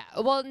 Yeah.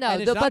 Well,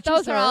 no, but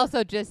those are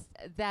also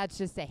that's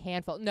just a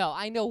handful. No,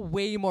 I know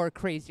way more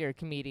crazier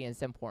comedians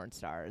than porn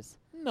stars.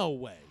 No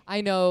way.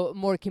 I know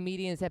more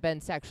comedians have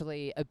been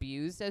sexually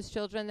abused as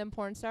children than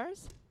porn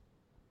stars.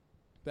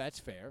 That's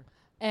fair.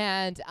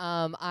 And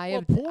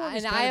I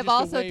have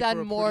also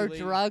done more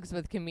drugs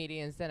with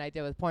comedians than I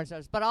did with porn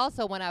stars. But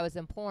also when I was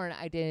in porn,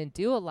 I didn't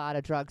do a lot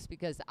of drugs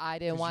because I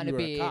didn't want to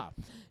be a cop.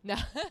 No.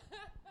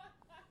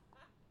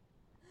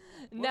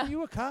 Were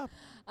you a cop?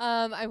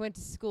 I went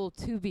to school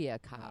to be a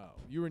cop.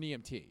 Oh, you were an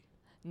EMT.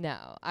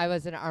 No, I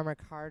was an armored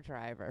car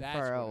driver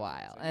for a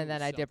while, and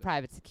then I did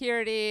private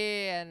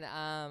security, and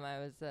I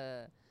was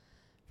a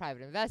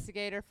private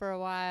investigator for a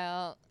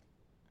while.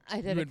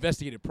 You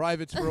investigated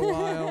privates for a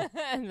while.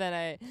 And then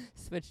I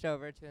switched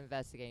over to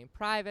investigating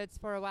privates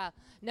for a while.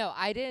 No,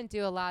 I didn't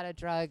do a lot of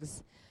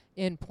drugs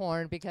in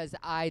porn because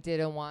I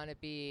didn't want to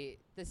be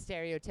the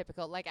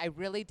stereotypical. Like, I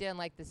really didn't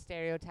like the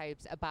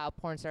stereotypes about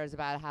porn stars,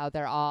 about how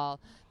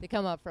they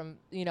come up from,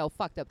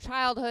 fucked up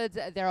childhoods.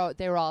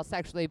 They were all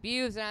sexually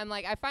abused. And I'm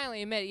like, I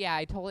finally admit, yeah,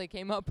 I totally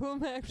came up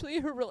from actually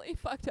a really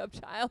fucked up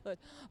childhood.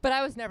 But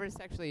I was never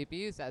sexually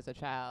abused as a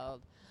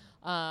child.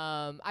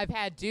 I've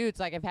had dudes,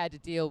 like I've had to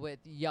deal with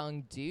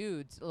young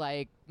dudes.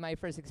 Like my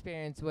first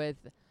experience with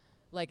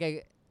like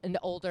an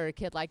older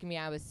kid like me,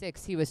 I was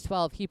 6, he was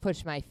 12. He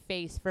pushed my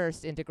face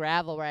first into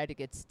gravel where I had to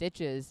get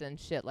stitches and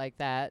shit like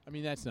that. I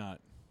mean, that's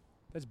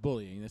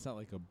bullying. That's not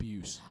like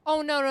abuse.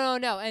 Oh,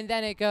 no. And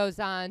then it goes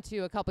on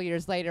to a couple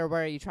years later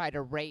where he tried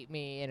to rape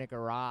me in a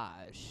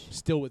garage.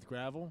 Still with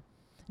gravel?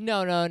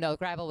 No.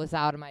 Gravel was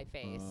out of my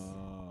face.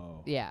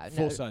 Oh. Yeah.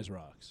 Full-size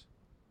rocks.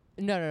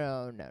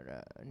 No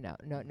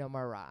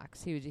more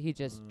rocks. He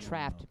just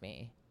trapped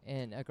me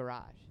in a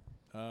garage.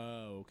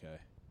 Oh, okay.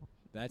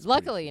 That's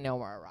luckily no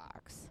more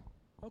rocks.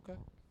 Okay.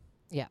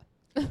 Yeah.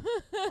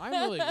 I'm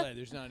really glad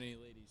there's not any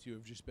ladies who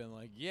have just been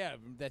like, yeah,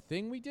 that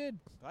thing we did,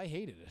 I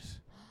hated it.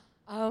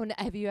 Oh,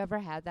 have you ever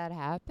had that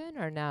happen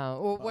or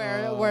no?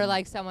 Where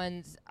like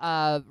someone's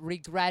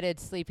regretted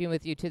sleeping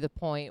with you to the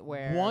point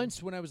where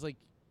once when I was like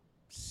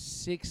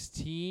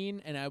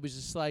 16 and I was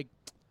just like,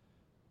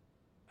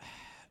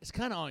 it's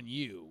kind of on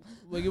you.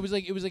 Like it was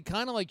like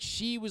kind of like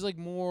she was like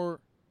more.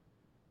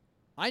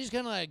 I just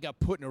kind of like got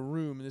put in a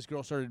room and this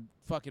girl started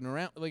fucking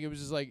around. Like it was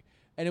just like,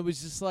 and it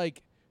was just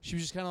like she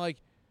was just kind of like,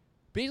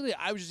 basically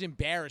I was just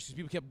embarrassed because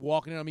people kept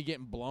walking in on me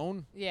getting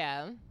blown.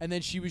 Yeah. And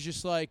then she was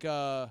just like,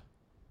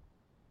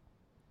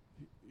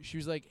 she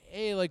was like,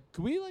 hey, like,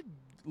 can we like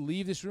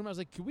leave this room? I was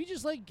like, can we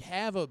just like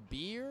have a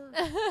beer?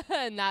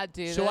 Not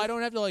do so I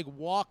don't have to like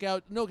walk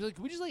out. No, cause, like,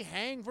 can we just like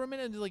hang for a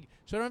minute and like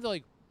so I don't have to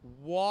like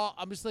walk.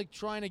 I'm just like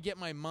trying to get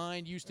my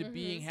mind used to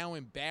being how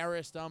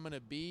embarrassed I'm gonna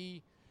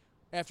be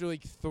after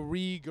like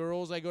 3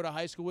 girls I go to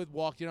high school with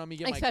walked in on me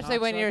getting my especially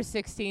when you're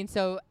 16,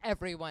 so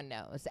everyone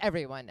knows. Well,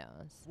 it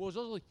was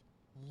also like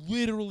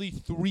literally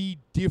 3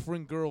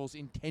 different girls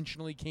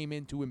intentionally came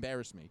in to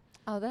embarrass me.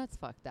 Oh, that's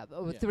fucked up.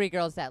 Yeah. 3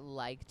 girls that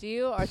liked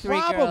you, or 3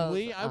 girls?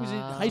 Probably. I was in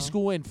high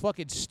school and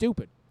fucking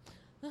stupid.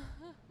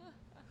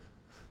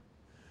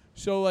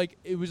 So like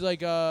it was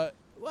like I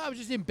was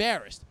just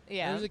embarrassed.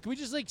 Yeah. And I was like, can we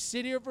just like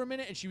sit here for a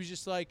minute? And she was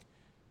just like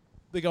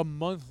a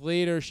month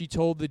later, she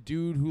told the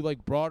dude who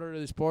like brought her to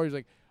this party, he was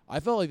like,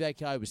 I felt like that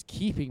guy was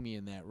keeping me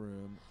in that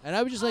room. And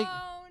I was just like,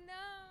 oh no.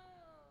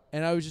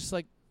 And I was just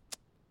like,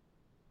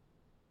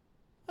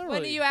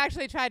 when you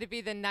actually tried to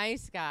be the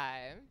nice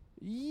guy.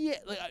 Yeah,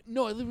 like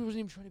no, I literally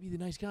wasn't even trying to be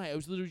the nice guy. I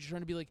was literally just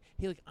trying to be like,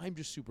 hey, like I'm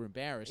just super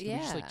embarrassed. Can we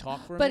just like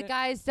talk for a minute? But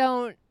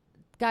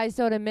guys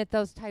don't admit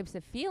those types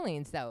of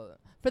feelings though.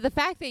 For the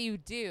fact that you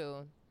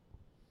do.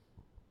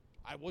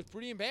 I was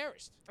pretty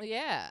embarrassed.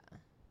 Yeah.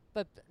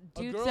 But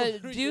dudes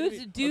would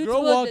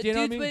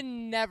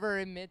never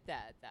admit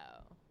that,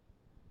 though.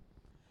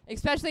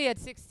 Especially at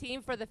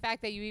 16, for the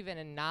fact that you even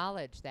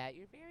acknowledge that.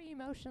 You're very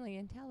emotionally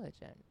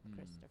intelligent,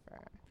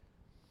 Christopher.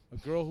 A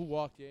girl who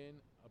walked in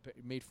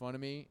made fun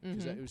of me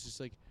because it was just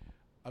like,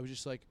 I was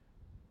just like,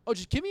 oh,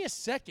 just give me a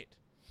second.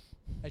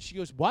 And she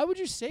goes, why would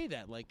you say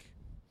that? Like,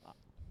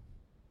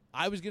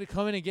 I was going to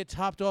come in and get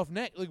topped off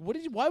next. Like,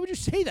 why would you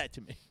say that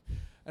to me?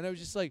 And I was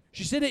just like,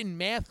 she said it in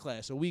math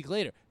class a week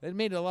later. That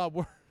made it a lot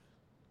worse.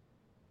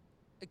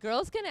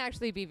 Girls can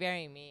actually be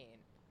very mean.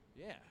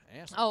 Yeah.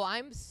 Assholes. Oh,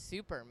 I'm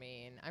super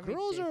mean.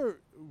 Girls are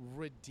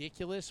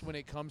ridiculous when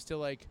it comes to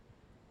like,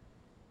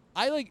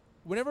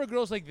 whenever a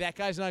girl's like, that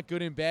guy's not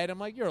good in bed, I'm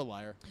like, you're a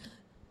liar.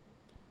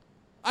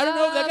 I don't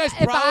know. That guy's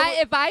probably.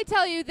 If I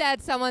tell you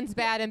that someone's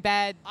bad in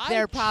bed,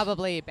 they're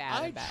probably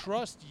bad in bed. I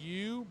trust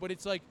you, but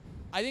it's like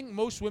I think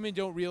most women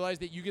don't realize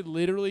that you could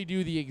literally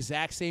do the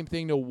exact same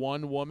thing to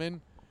one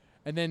woman,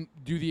 and then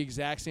do the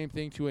exact same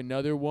thing to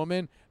another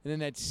woman, and then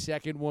that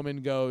second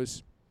woman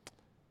goes,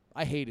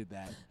 "I hated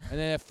that," and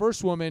then that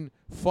first woman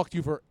fucked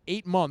you for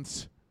 8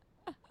 months.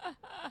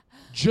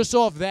 Just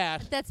off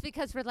that. That's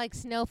because we're like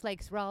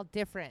snowflakes. We're all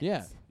different.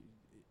 Yeah.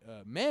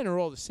 Men are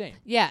all the same.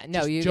 Yeah,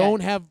 no, you don't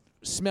have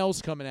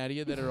smells coming out of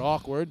you that are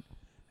awkward.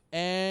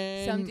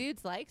 And some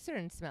dudes like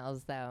certain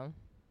smells, though.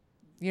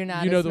 You're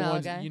not a smell the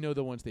ones, guy? You know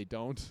the ones they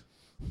don't.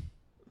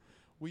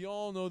 We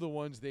all know the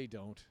ones they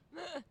don't.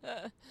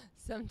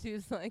 Some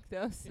dudes like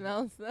those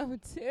smells, though,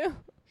 too.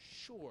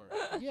 Sure.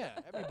 Yeah,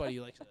 everybody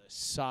likes a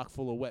sock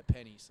full of wet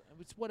pennies.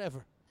 It's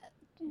whatever.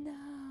 No.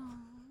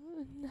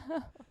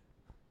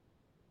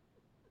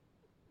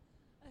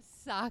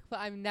 Sock, but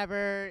I've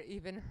never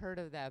even heard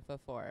of that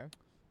before.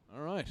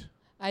 All right.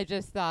 I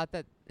just thought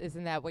that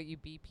isn't that what you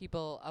beat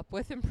people up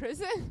with in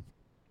prison?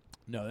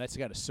 No, that's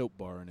got a soap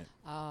bar in it.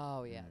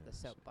 Oh yeah, the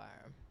soap bar.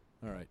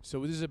 All right. So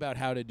this is about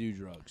how to do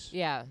drugs.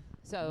 Yeah.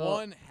 So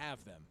 1,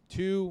 have them.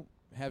 2,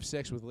 have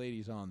sex with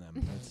ladies on them.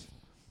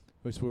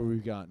 That's where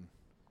we've gotten.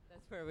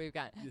 That's where we've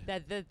gotten.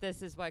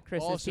 This is what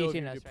Chris also, is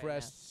teaching us if you're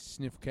depressed,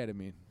 sniff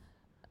ketamine.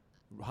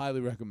 Highly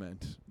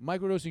recommend.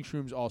 Microdosing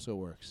shrooms also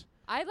works.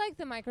 I like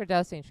the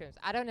microdosing shrooms.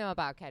 I don't know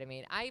about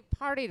ketamine. I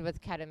partied with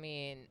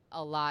ketamine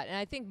a lot, and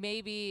I think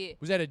maybe...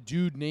 Was that a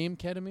dude named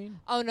Ketamine?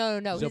 Oh,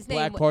 no. Was a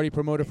black party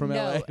promoter from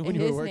L.A. when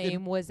you were working? His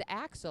name was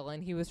Axel,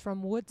 and he was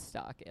from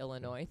Woodstock,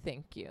 Illinois.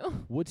 Thank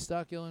you.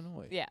 Woodstock,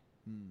 Illinois? Yeah.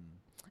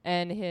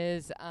 And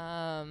his...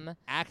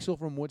 Axel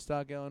from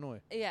Woodstock,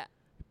 Illinois. Yeah.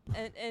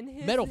 And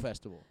his... Metal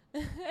Festival.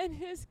 And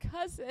his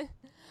cousin,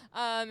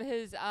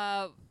 his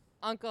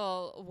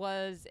uncle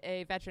was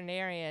a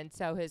veterinarian,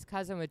 so his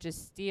cousin would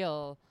just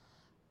steal...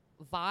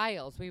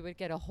 vials. We would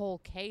get a whole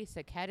case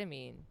of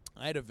ketamine.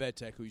 I had a vet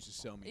tech who used to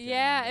sell me ketamine.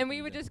 Yeah, and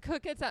we would just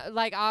cook it.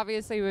 Like,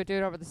 obviously, we would do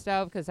it over the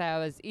stove because that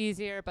was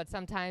easier. But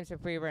sometimes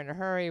if we were in a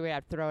hurry, we'd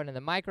have to throw it in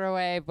the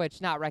microwave,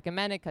 which not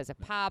recommended because it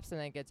pops and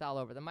then it gets all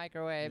over the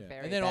microwave. Yeah.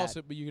 Very and then bad.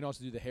 also, but you can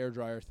also do the hair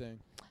dryer thing.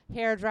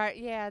 Hair dryer,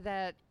 yeah,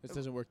 that... This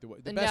doesn't work the way...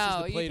 The best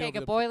is the plate you take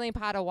over a boiling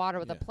pot of water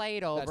with a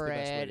plate over the best way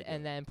to it do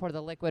and then pour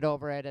the liquid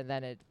over it and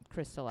then it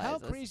crystallizes. How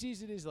crazy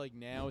is it like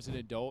now as an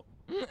adult?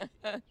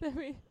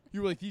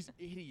 You were like, these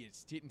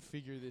idiots didn't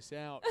figure this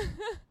out.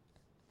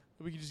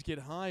 We could just get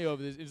high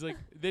over this. It's like,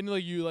 then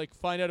like you like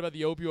find out about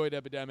the opioid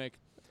epidemic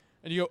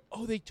and you go,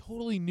 oh, they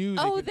totally knew.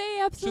 They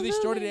absolutely. So they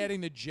started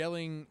adding the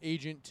gelling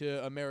agent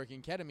to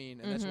American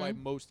ketamine, and that's why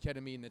most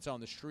ketamine that's on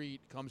the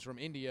street comes from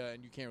India,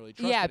 and you can't really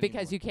trust it because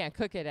anymore. you can't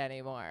cook it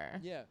anymore.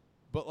 Yeah,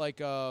 but like,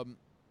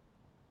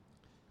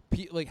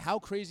 like how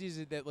crazy is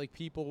it that like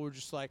people were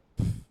just like,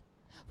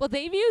 well,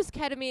 they've used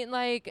ketamine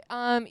like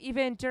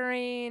even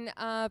during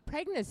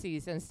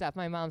pregnancies and stuff.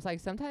 My mom's like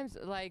sometimes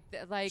like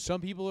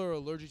some people are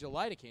allergic to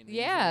lidocaine.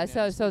 Yeah,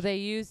 so they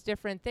use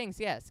different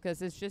things. Yes,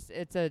 because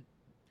it's a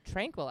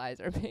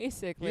tranquilizer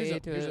basically.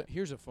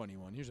 Here's a funny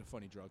one. Here's a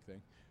funny drug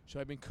thing. So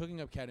I've been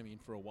cooking up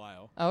ketamine for a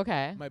while.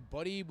 Okay. My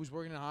buddy was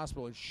working in a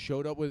hospital and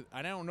showed up with,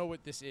 I don't know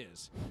what this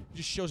is. He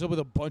just shows up with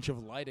a bunch of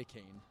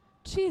lidocaine.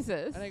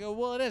 Jesus. And I go,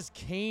 well, it has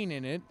cane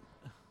in it.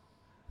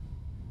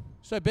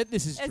 So I bet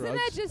this is drugs. Isn't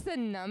that just a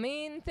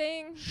numbing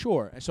thing?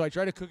 Sure. And so I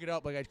tried to cook it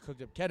up like I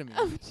cooked up ketamine.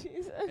 Oh,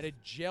 Jesus. And it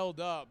gelled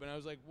up. And I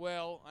was like,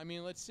 well, I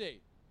mean, let's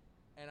see.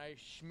 And I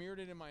smeared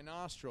it in my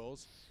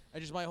nostrils.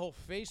 And just my whole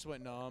face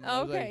went numb.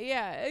 Okay, like,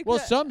 yeah. Well,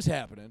 something's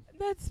happening.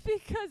 That's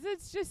because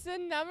it's just a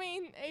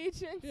numbing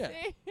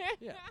agency.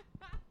 Yeah.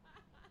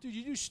 Dude,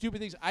 you do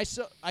stupid things.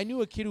 I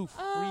knew a kid who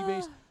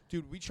freebased.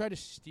 Dude,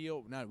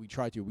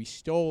 we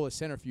stole a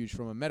centrifuge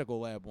from a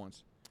medical lab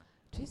once.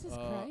 Jesus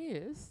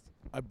Christ.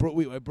 I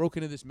broke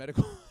into this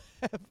medical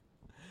lab.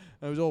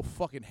 I was all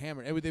fucking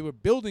hammered. And they were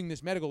building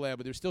this medical lab,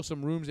 but there were still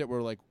some rooms that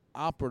were like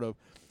operative.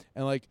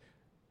 And like,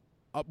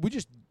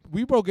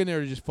 we broke in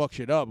there to just fuck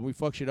shit up. And we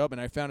fucked shit up, and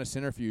I found a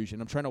centrifuge.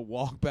 And I'm trying to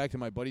walk back to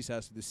my buddy's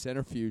house with this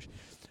centrifuge.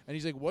 And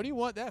he's like, what do you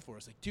want that for? I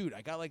was like, dude,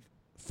 I got like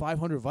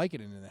 500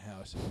 Vicodin in the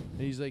house.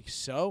 And he's like,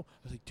 so?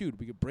 I was like, dude,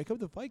 we could break up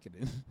the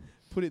Vicodin,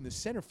 put it in the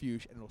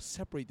centrifuge, and it'll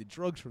separate the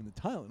drugs from the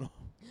Tylenol.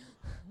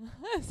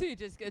 So you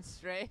just get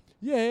straight?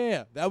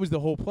 Yeah. That was the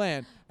whole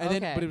plan. And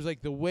then, but it was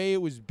like the way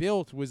it was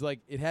built was like,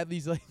 it had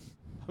these like,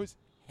 I was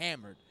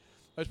hammered.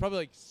 I was probably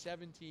like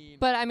 17.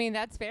 But I mean,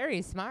 that's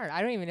very smart.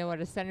 I don't even know what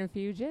a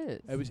centrifuge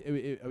is. I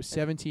was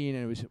 17,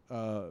 and it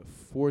was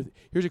fourth.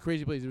 Here's a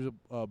crazy place. There was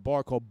a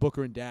bar called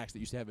Booker and Dax that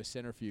used to have a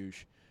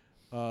centrifuge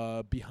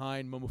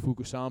behind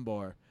Momofuku-san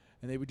bar,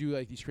 and they would do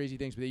like these crazy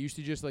things. But they used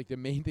to just like the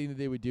main thing that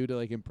they would do to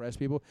like impress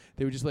people.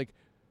 They would just like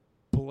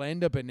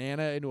blend a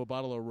banana into a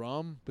bottle of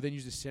rum, but then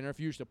use the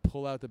centrifuge to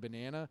pull out the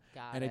banana.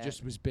 It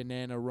just was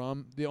banana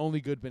rum. The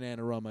only good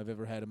banana rum I've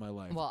ever had in my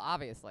life. Well,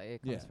 obviously,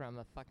 it comes from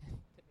a fucking banana.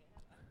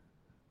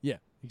 Yeah,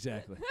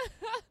 exactly.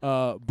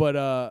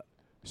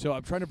 So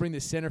I'm trying to bring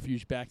this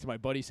centrifuge back to my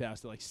buddy's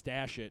house to like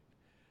stash it,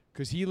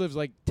 because he lives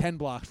like 10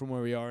 blocks from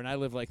where we are, and I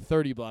live like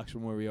 30 blocks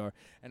from where we are,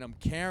 and I'm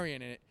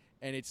carrying it,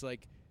 and it's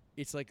like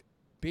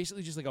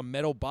basically just like a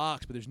metal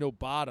box, but there's no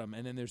bottom,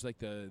 and then there's like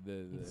the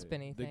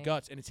spinny the thing.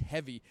 guts, and it's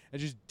heavy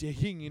and just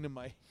digging into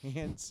my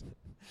hands.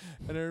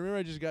 And I remember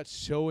I just got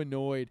so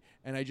annoyed,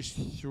 and I just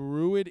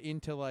threw it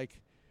into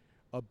like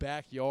a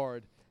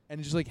backyard. And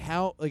it's just like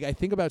how, like I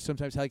think about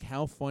sometimes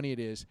how funny it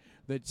is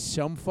that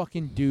some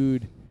fucking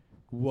dude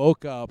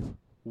woke up,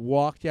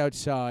 walked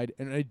outside,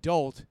 an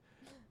adult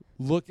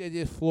looked at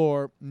the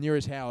floor near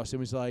his house and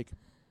was like,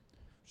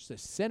 just a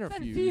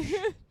centrifuge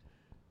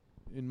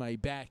in my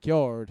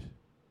backyard.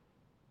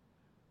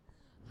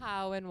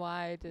 How and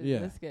why did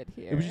this get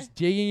here? It was just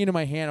digging into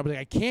my hand. I was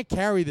like, I can't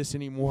carry this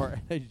anymore.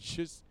 I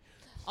just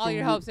all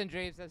your hopes and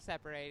dreams of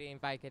separating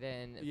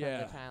Vicodin from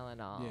the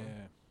Tylenol.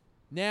 Yeah.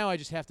 Now I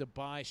just have to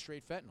buy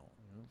straight fentanyl.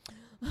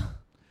 You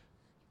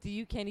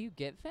know? Can you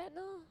get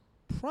fentanyl?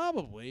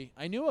 Probably.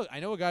 I know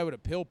a guy with a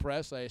pill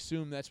press. I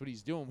assume that's what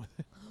he's doing with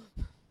it.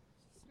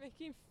 He's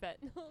making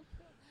fentanyl.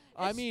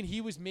 I mean, he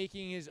was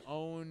making his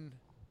own.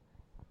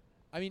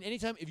 I mean,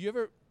 anytime if you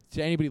ever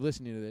to anybody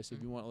listening to this,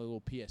 if you want a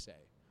little PSA,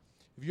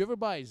 if you ever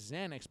buy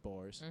Xanax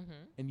bars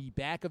and the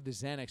back of the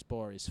Xanax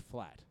bar is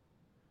flat,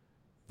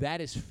 that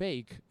is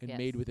fake and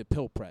made with a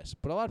pill press.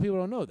 But a lot of people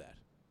don't know that.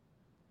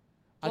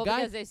 Well,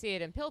 because they see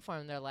it in pill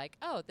form, they're like,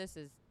 "Oh, this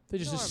is." They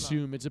just normal.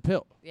 assume it's a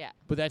pill. Yeah.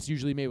 But that's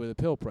usually made with a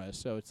pill press,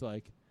 so it's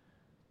like.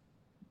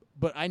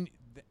 But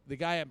the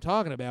guy I'm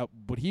talking about,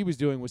 what he was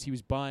doing was he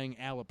was buying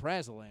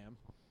alprazolam.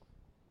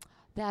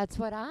 That's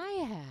what I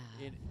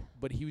have.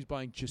 But he was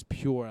buying just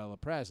pure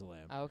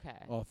alprazolam. Okay.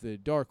 Off the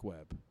dark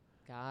web.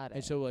 Got it.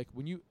 And so, like,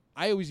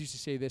 I always used to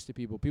say this to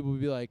people. People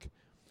would be like,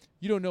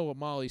 "You don't know what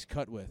Molly's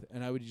cut with,"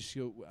 and I would just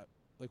go.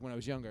 Like when I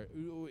was younger,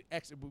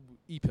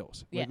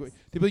 e-pills. Yes. Like,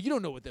 they'd be like, "You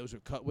don't know what those are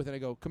cut with," and I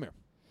go, "Come here.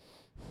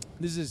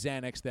 This is a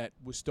Xanax that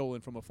was stolen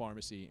from a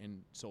pharmacy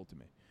and sold to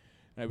me."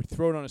 And I would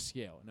throw it on a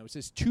scale, and it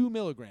says 2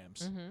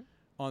 milligrams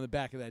on the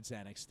back of that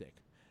Xanax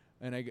stick,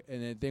 and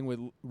the thing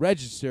would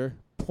register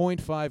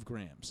 0.5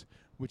 grams,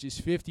 which is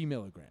 50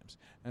 milligrams,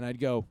 and I'd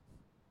go,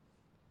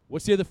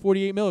 "What's the other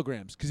 48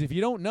 milligrams?" Because if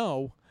you don't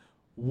know,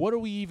 what are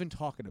we even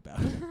talking about?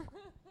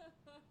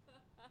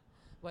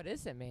 What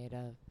is it made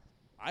of?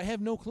 I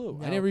have no clue.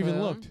 I never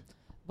even looked.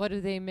 What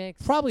do they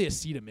mix? Probably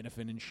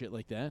acetaminophen and shit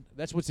like that.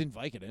 That's what's in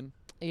Vicodin.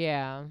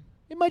 Yeah.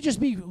 It might just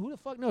be, who the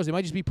fuck knows? They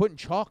might just be putting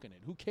chalk in it.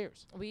 Who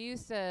cares? We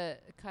used to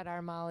cut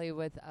our Molly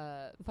with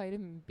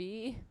vitamin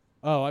B.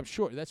 Oh, I'm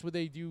sure. That's what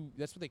they do.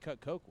 That's what they cut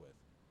Coke with.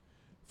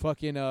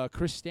 Fucking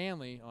Chris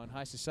Stanley on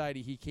High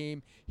Society,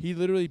 he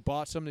literally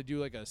bought something to do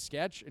like a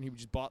sketch, and he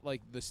just bought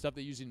like the stuff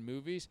they use in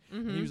movies.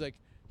 And he was like,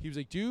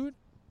 dude,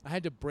 I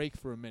had to break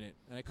for a minute,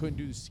 and I couldn't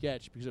do the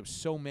sketch because I was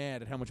so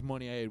mad at how much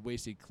money I had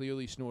wasted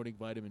clearly snorting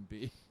vitamin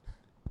B.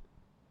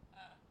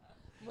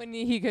 When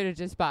he could have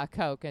just bought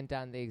Coke and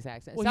done the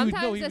exact same. Well,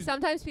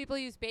 Sometimes people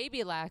use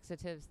baby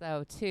laxatives,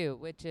 though, too,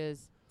 which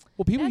is...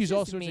 Well, people use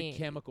all sorts of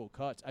chemical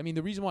cuts. I mean,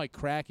 the reason why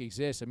crack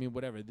exists, I mean,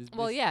 whatever.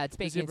 It's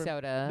baking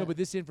soda. No, but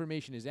this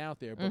information is out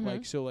there. But,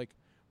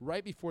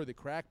 right before the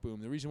crack boom,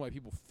 the reason why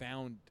people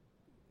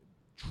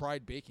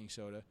tried baking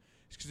soda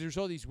is because there's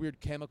all these weird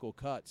chemical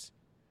cuts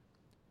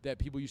that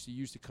people used to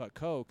use to cut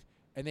Coke,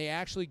 and they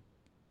actually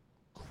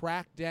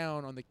cracked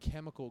down on the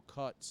chemical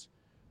cuts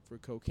for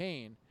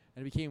cocaine,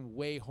 and it became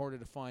way harder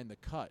to find the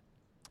cut.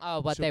 Oh,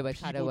 what they would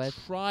cut it with.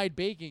 People tried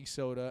baking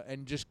soda,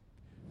 and just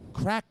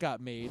crack got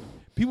made.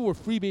 People were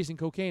freebasing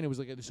cocaine. It was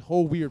like this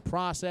whole weird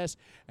process,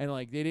 and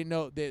like they didn't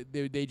know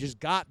they just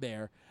got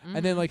there,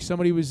 and then like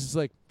somebody was just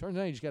like, turns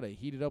out you just gotta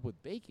heat it up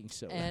with baking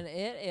soda, and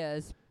it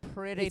is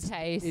pretty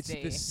tasty. It's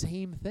the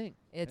same thing.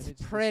 It's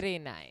pretty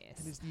nice.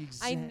 And it's the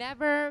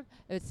exact.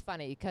 It's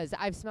funny because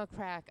I've smoked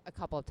crack a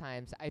couple of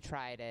times. I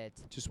tried it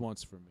just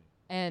once for me,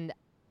 and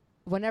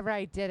whenever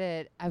I did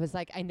it, I was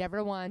like, I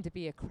never wanted to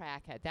be a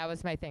crackhead. That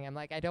was my thing. I'm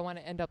like, I don't want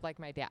to end up like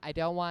my dad. I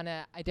don't want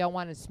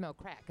to smoke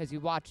crack because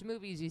you watch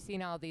movies, you've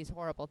seen all these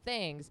horrible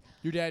things.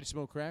 Your dad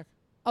smoked crack?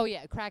 Oh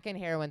yeah, crack and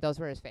heroin. Those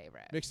were his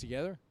favorite. Mixed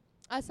together?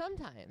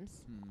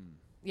 Sometimes.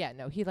 Yeah,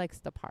 no, he likes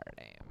to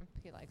party.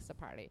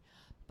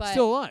 But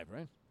still alive,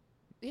 right?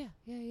 Yeah.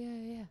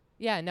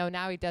 Yeah, no,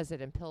 now he does it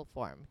in pill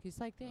form. He's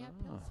like, they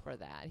have pills for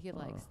that. He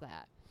likes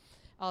that.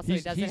 Also,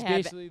 he's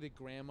basically the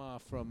grandma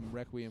from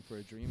Requiem for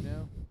a Dream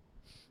now.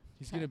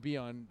 He's going to be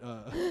on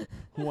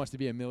Who Wants to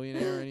Be a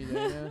Millionaire any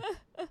day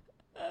now.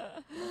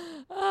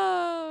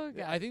 Oh,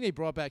 God. I think they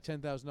brought back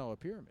 $10,000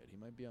 pyramid. He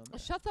might be on that.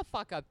 Shut the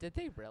fuck up. Did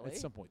they really? At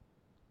some point.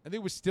 I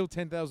think it was still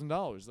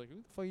 $10,000. Like, who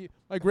the fuck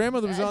my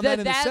grandmother was on that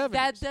in the 70s.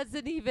 That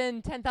doesn't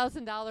even,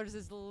 $10,000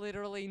 is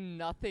literally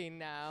nothing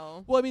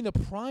now. Well, I mean, the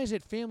prize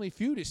at Family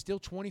Feud is still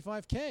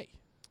 $25,000.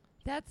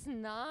 That's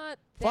not...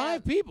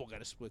 5 people got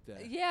to split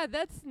that. Yeah,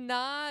 that's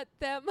not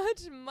that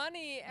much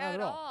money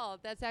at all.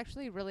 That's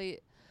actually really...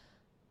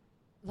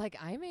 Like,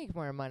 I make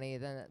more money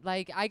than...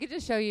 Like, I could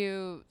just show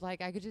you...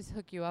 Like, I could just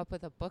hook you up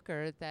with a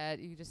booker that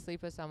you could just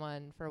sleep with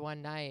someone for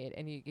one night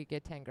and you could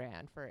get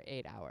 $10,000 for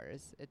 8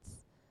 hours. It's...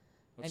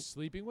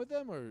 sleeping with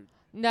them, or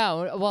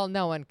no? Well,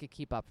 no one could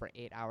keep up for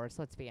 8 hours.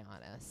 Let's be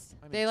honest.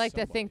 I mean, they like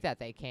to think that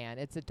they can.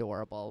 It's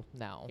adorable.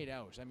 No. 8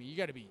 hours. I mean, you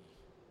got to be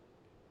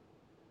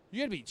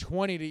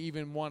 20 to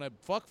even want to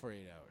fuck for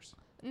 8 hours.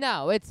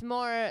 No, it's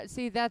more.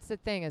 See, that's the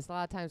thing. Is a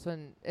lot of times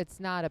when it's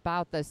not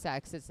about the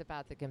sex, it's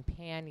about the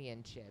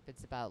companionship.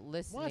 It's about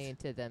listening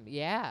to them.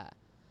 Yeah.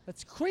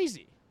 That's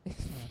crazy.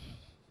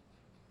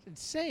 It's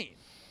insane.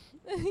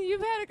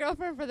 You've had a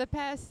girlfriend for the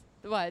past,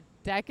 what,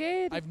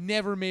 decade? I've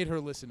never made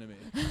her listen to me.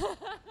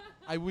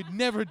 I would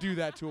never do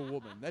that to a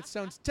woman. That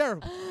sounds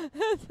terrible.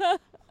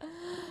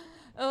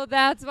 Oh,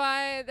 that's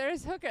why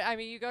there's hooker. I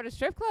mean, you go to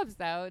strip clubs,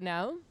 though,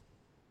 no?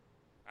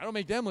 I don't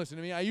make them listen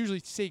to me. I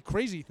usually say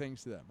crazy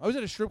things to them. I was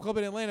at a strip club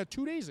in Atlanta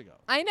 2 days ago.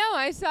 I know.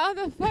 I saw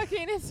the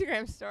fucking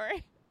Instagram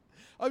story.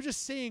 I was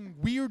just saying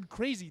weird,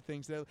 crazy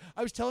things.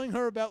 I was telling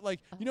her about, like,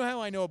 you know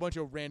how I know a bunch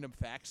of random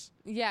facts?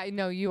 Yeah,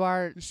 no, you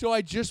are. So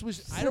I just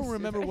was, I don't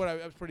remember what I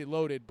was pretty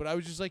loaded, but I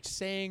was just like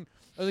saying,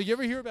 I was like, you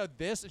ever hear about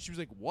this? And she was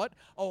like, what?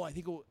 Oh, I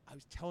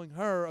was telling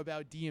her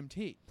about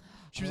DMT.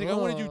 She was like, I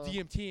want to do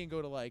DMT and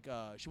go to, like,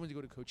 she wanted to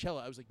go to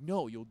Coachella. I was like,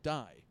 no, you'll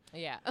die.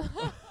 Yeah.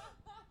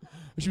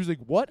 She was like,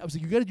 what? I was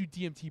like, you got to do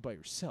DMT by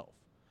yourself.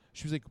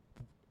 She was like,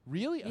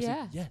 really? I was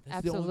like, yeah,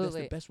 that's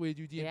the best way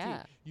to do DMT.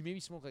 Yeah. You maybe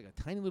smoke like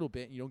a tiny little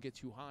bit and you don't get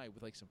too high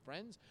with like some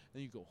friends.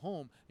 Then you go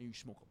home and you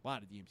smoke a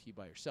lot of DMT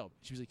by yourself.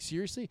 She was like,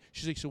 seriously?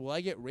 She's like, so will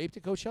I get raped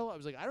at Coachella? I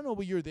was like, I don't know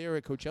what you're there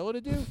at Coachella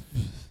to do.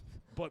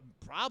 But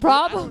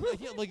probably.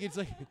 Yeah, like, it's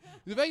like,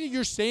 the fact that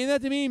you're saying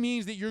that to me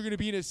means that you're going to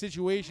be in a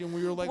situation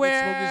where you're like, let's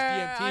smoke this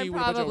DMT.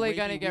 I'm probably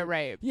going to get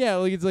raped. Yeah,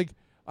 like, it's like,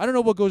 I don't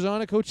know what goes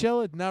on at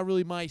Coachella. It's not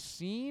really my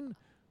scene.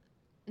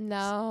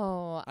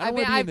 No. I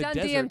mean, I've done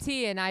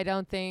DMT, and I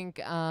don't think...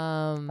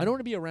 I don't want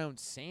to be around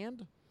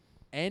sand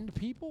and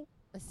people.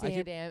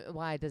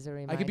 Why? Does it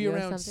remind you I could be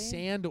around something?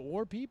 sand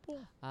or people.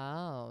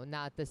 Oh,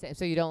 not the same.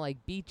 So you don't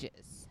like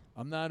beaches?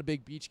 I'm not a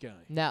big beach guy.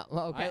 No.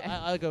 Okay.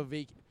 I like a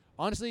vacation.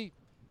 Honestly,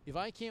 if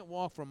I can't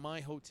walk from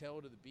my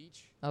hotel to the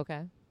beach...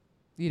 Okay.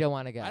 You don't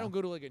want to go. I don't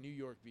go to, like, a New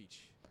York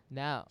beach.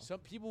 No. Some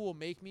people will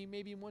make me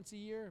maybe once a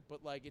year,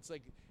 but, like, it's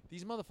like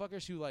these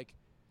motherfuckers who, like...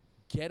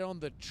 get on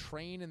the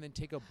train and then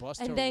take a bus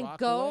to Rockaway. And then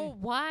go?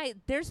 Why?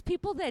 There's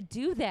people that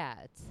do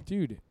that.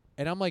 Dude.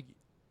 And I'm like...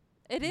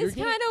 It is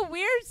kind of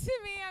weird to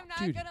me. I'm not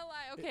going to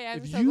lie. Okay,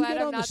 I'm so glad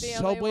I'm not the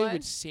only one. If you get on the subway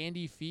with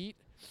sandy feet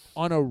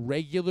on a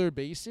regular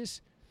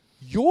basis,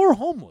 you're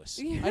homeless.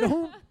 I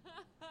don't...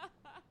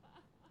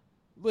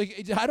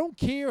 like, I don't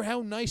care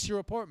how nice your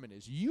apartment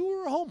is.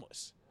 You're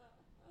homeless.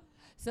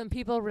 Some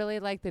people really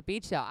like the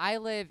beach, though. I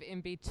live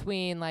in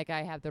between, like,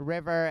 I have the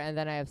river, and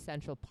then I have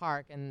Central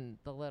Park and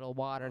the little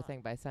water thing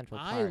by Central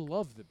Park. I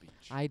love the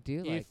beach. I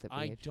do like the beach.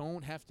 I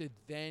don't have to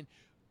then...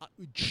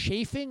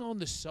 chafing on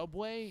the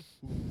subway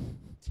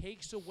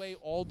takes away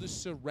all the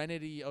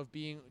serenity of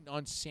being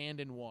on sand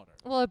and water.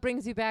 Well, it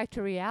brings you back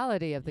to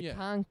reality of the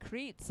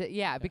concrete.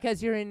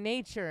 Because you're in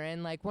nature,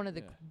 and, like, one of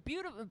the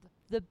beautiful...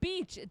 The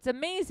beach, it's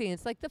amazing.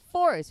 It's like the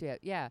forest.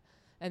 Yeah.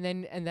 And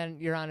then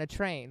you're on a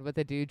train with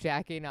a dude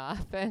jacking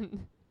off,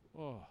 and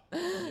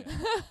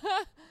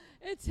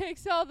it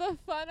takes all the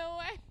fun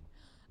away.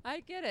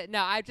 I get it.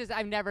 No,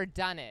 I've never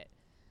done it.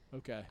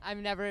 Okay. I've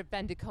never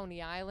been to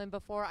Coney Island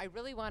before. I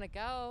really want to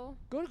go.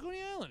 Go to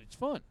Coney Island. It's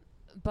fun.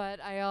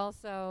 But I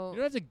also... You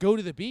don't have to go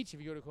to the beach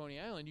if you go to Coney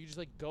Island. You just,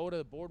 like, go to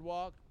the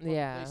boardwalk,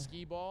 play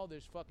skee ball.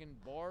 There's fucking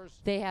bars.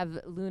 They have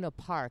Luna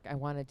Park. I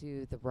want to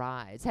do the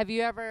rides. Have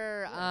you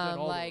ever,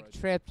 like,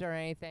 tripped or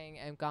anything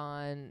and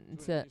gone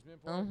to...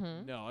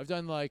 Mm-hmm. No, I've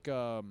done, like,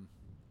 the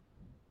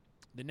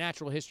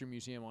Natural History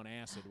Museum on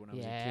acid when I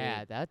was a kid.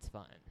 Yeah, that's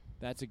fun.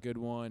 That's a good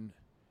one.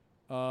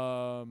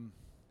 No,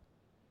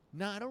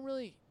 I don't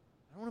want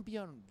to be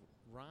on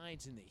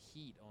rides in the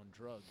heat on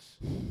drugs.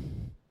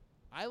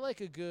 I like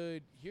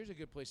here's a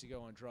good place to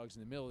go on drugs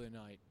in the middle of the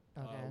night.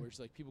 Where it's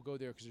like people go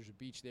there because there's a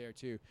beach there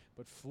too.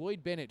 But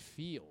Floyd Bennett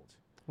Field.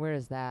 Where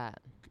is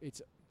that?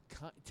 It's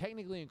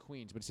technically in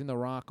Queens, but it's in the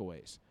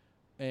Rockaways.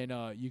 And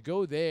you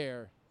go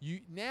there.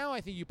 Now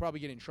I think you probably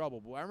get in trouble.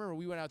 But I remember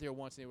we went out there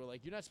once and they were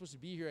like, you're not supposed to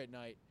be here at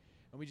night.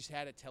 And we just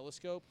had a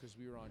telescope because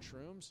we were on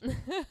shrooms.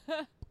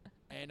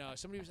 And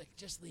somebody was like,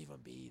 just leave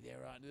them be.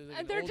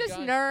 They're just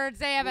nerds.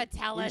 They have a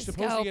telescope.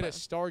 We're supposed to get a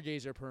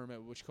Stargazer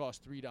permit, which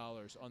costs $3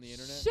 on the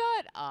internet.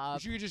 Shut up.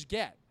 Which you could just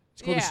get.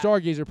 It's called a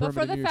Stargazer permit.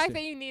 But for the fact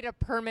that you need a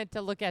permit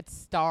to look at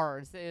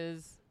stars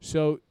is...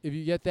 So if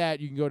you get that,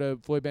 you can go to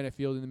Floyd Bennett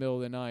Field in the middle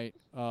of the night,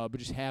 but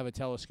just have a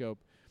telescope.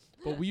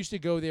 But we used to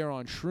go there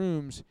on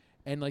shrooms,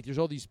 and like there's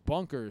all these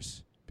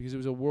bunkers because it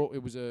was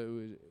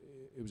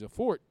a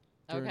fort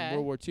during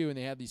World War II, and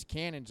they had these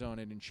cannons on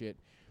it and shit.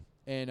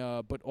 And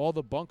but all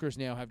the bunkers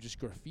now have just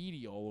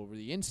graffiti all over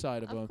the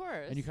inside of them. Of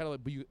course. And you kind of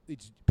like,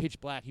 it's pitch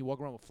black. You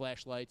walk around with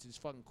flashlights. It's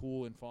fucking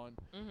cool and fun.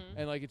 Mm-hmm.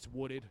 And like it's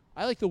wooded.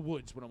 I like the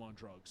woods when I'm on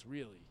drugs.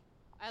 Really.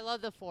 I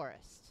love the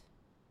forest.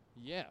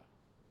 Yeah.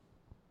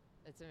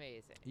 It's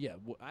amazing. Yeah.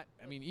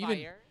 I mean,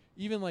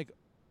 even like,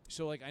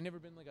 so like I never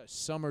been like a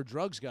summer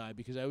drugs guy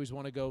because I always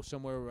want to go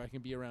somewhere where I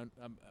can be around.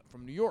 I'm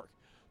from New York.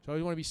 So I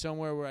always want to be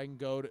somewhere where I can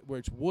go where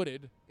it's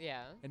wooded.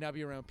 Yeah. And not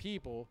be around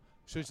people.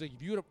 So it's like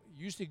if you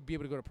used to be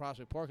able to go to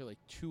Prospect Park at like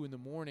 2 in the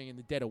morning in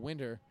the dead of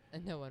winter.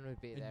 And no one would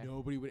be there.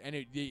 Nobody would. And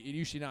it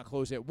usually not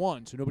close at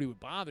 1, so nobody would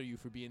bother you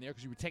for being there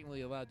because you were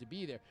technically allowed to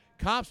be there.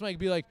 Cops might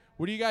be like,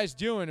 "What are you guys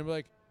doing?" And we're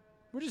like,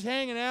 "We're just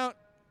hanging out."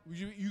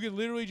 You could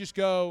literally just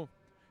go,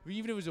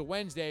 even if it was a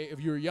Wednesday, if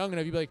you were young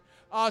enough, you'd be like,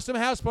 "Oh, some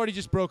house party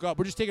just broke up.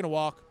 We're just taking a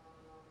walk."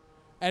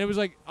 And it was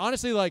like,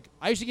 honestly, like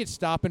I used to get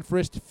stop and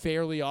frisked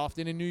fairly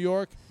often in New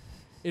York.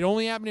 It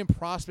only happened in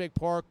Prospect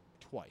Park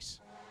twice.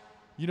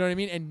 You know what I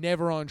mean? And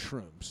never on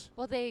shrooms.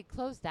 Well, they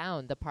closed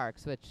down the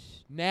parks, which...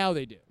 Now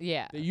they do.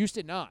 Yeah. They used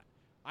to not.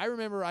 I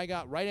remember I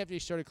got, right after they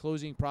started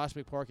closing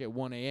Prospect Park at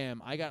 1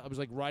 a.m., I was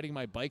like riding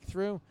my bike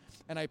through,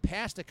 and I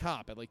passed a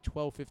cop at like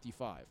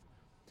 12:55.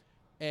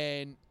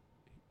 And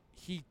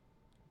he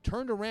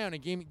turned around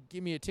and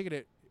gave me a ticket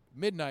at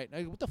midnight. And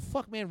I go, "What the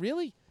fuck, man?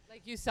 Really?"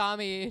 Like you saw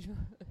me.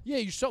 Yeah,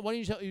 you saw. Why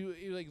didn't you tell?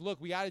 You're like, "Look,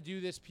 we got to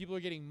do this. People are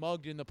getting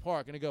mugged in the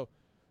park." And I go,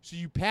 "So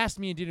you passed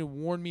me and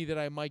didn't warn me that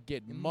I might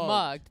get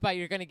mugged. But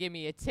you're going to give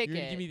me a ticket." You're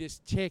going to give me this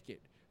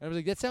ticket. And I was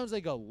like, "That sounds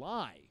like a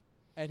lie."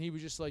 And he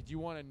was just like, "Do you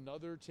want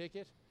another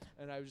ticket?"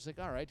 And I was just like,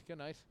 "All right, good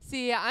night."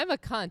 See, I'm a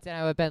cunt, and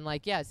I would have been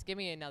like, "Yes, give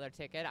me another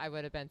ticket." I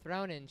would have been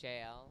thrown in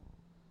jail.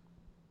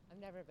 I've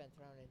never been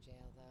thrown in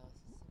jail, though.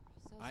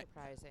 So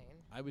surprising.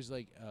 I was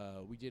like,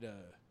 we did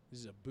this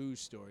is a booze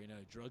story, not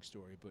a drug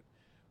story, but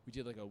we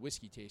did like a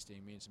whiskey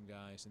tasting, me and some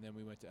guys, and then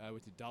I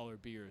went to Dollar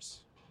Beers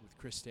with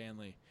Chris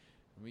Stanley,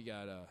 and we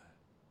got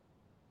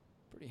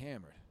pretty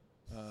hammered.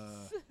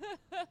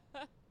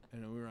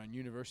 And we were on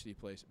University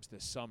Place. It was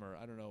this summer.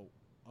 I don't know.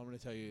 I'm going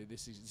to tell you,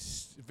 this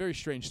is a very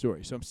strange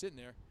story. So I'm sitting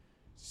there.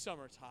 It's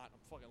summer. It's hot. I'm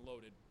fucking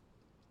loaded.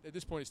 At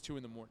this point, it's 2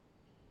 in the morning.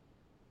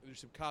 There's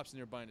some cops in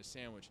there buying a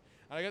sandwich.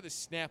 And I got this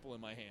Snapple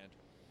in my hand.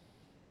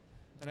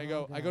 And I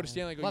go to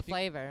Stanley. I go, what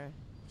flavor?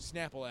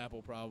 Snapple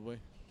apple, probably.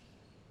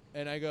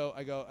 And I go,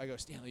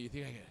 Stanley, you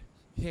think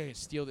I can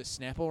steal this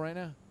Snapple right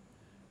now?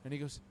 And he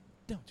goes,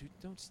 "No, dude,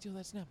 don't steal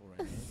that Snapple right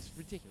now. It's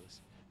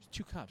ridiculous. There's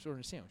 2 cops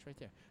ordering a sandwich right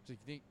there." I was like,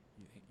 you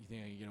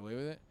think I can get away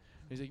with it?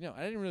 And he's like, "No,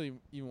 I didn't really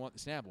even want the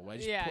Snapple. I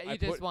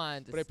just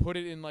wanted to. But I put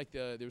it in like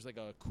there was like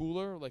a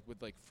cooler like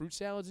with like fruit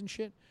salads and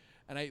shit.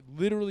 And I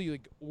literally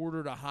like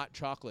ordered a hot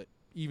chocolate,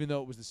 even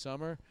though it was the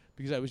summer,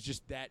 because I was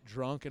just that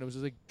drunk. And I was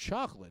just like,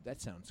 chocolate,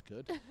 that sounds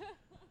good.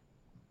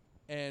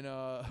 And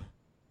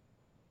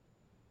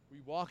we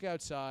walk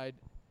outside,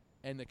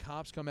 and the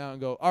cops come out and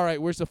go, "All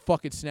right, where's the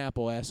fucking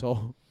Snapple,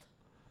 asshole?"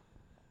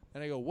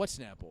 And I go, "What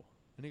Snapple?"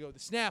 And they go, "The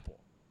Snapple."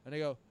 And I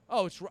go,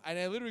 "Oh, it's right." And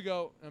I literally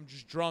go, I'm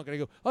just drunk, and I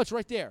go, "Oh, it's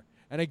right there."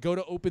 And I go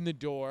to open the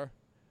door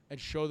and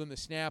show them the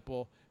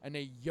Snapple, and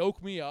they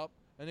yoke me up,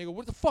 and they go,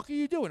 "What the fuck are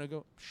you doing?" I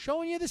go,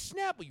 "Showing you the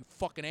Snapple, you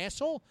fucking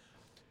asshole."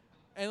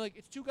 And, like,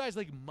 it's 2 guys,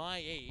 like, my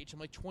age. I'm,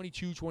 like,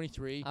 22,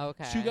 23.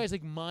 Okay. It's 2 guys,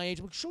 like, my age.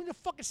 I'm like, "Showing the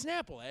fucking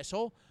Snapple,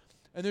 asshole."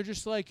 And they're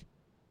just like,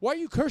 "Why are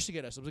you cursing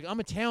at us?" I was like, "I'm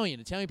Italian.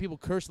 Italian people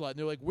curse a lot." And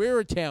they're like, "We're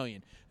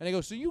Italian." And I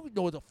go, "So you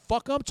know what the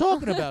fuck I'm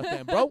talking about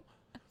then, bro?"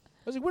 I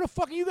was like, "Where the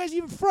fuck are you guys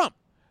even from?"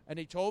 And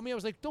they told me. I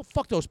was like, "Don't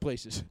fuck those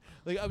places."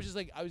 Like, I was just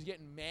like, I was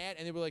getting mad.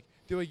 And they were like,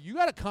 "You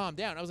got to calm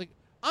down." I was like,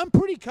 "I'm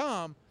pretty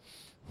calm.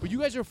 But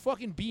you guys are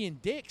fucking being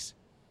dicks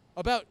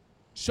about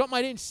something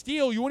I didn't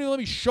steal. You won't even let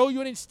me show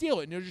you I didn't steal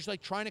it." And they're just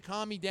like trying to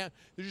calm me down.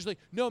 They're just like,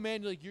 "No,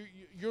 man, like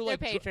you're like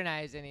they're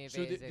patronizing you."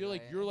 So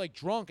basically. you're like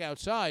drunk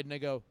outside." And I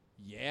go,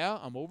 "Yeah,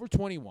 I'm over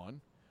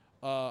 21.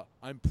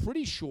 I'm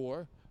pretty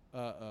sure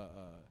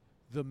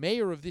the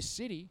mayor of this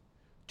city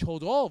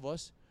told all of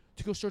us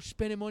to go start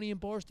spending money in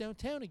bars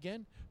downtown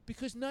again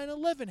because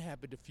 9/11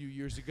 happened a few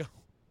years ago."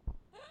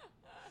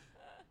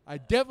 I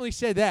definitely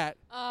said that.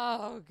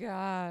 Oh,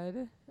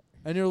 God.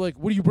 And they're like,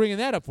 "What are you bringing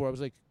that up for?" I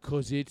was like,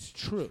 "'Cause it's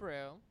true."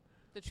 True.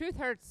 The truth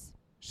hurts.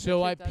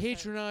 So I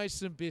patronized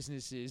some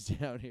businesses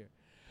down here.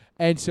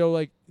 And so,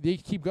 like, they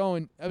keep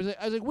going. I was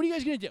like, "What are you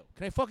guys going to do?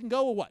 Can I fucking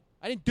go or what?"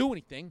 I didn't do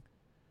anything.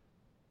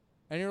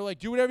 And they were like,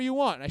 "Do whatever you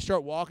want." And I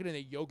start walking, and they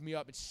yoke me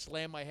up and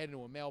slam my head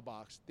into a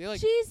mailbox. They like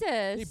Jesus.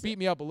 They beat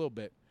me up a little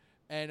bit.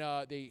 And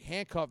they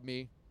handcuffed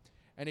me,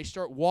 and they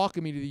start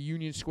walking me to the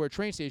Union Square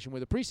train station where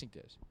the precinct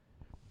is.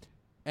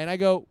 And I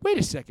go, "Wait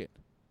a second.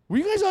 Were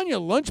you guys on your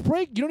lunch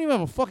break? You don't even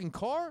have a fucking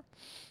car?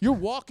 You're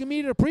walking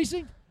me to the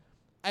precinct?"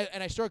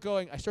 And I start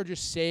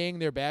just saying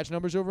their badge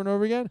numbers over and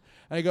over again.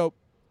 And I go,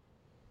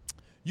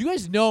 "You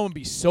guys know I'm going to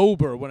be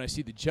sober when I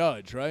see the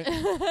judge, right?"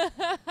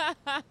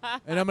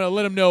 And I'm going to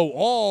let him know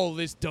all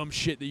this dumb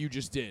shit that you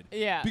just did.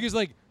 Yeah. Because,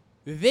 like,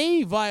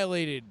 they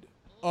violated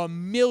a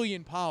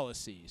million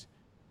policies.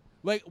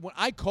 Like, when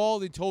I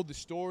called and told the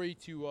story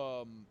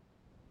to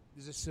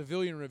there's a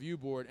civilian review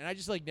board, and I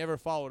just, like, never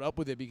followed up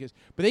with it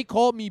but they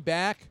called me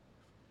back.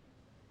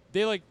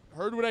 They, like,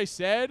 heard what I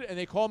said, and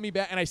they called me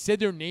back, and I said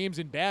their names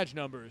and badge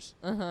numbers.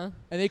 Uh-huh.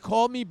 And they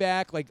called me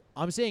back, like,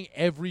 I'm saying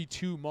every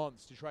 2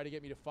 months to try to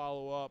get me to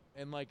follow up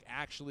and, like,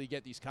 actually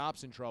get these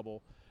cops in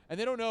trouble. And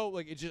they don't know,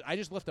 like, I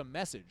just left a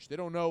message. They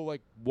don't know,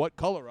 like, what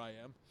color I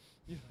am.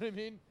 You know what I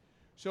mean?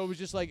 So it was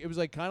just, like,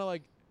 kind of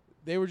like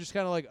they were just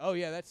kind of like, oh,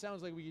 yeah, that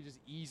sounds like we could just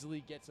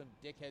easily get some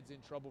dickheads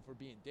in trouble for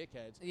being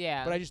dickheads.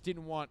 Yeah. But I just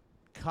didn't want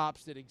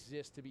cops that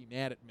exist to be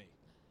mad at me.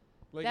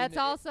 Like That's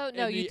also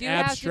you do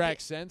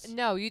abstract sense.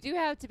 No, you do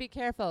have to be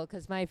careful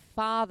because my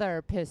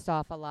father pissed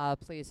off a lot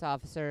of police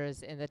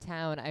officers in the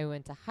town I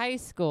went to high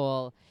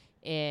school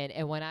in,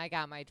 and when I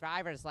got my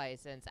driver's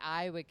license,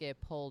 I would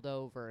get pulled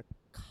over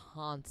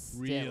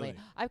constantly. Really?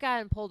 I've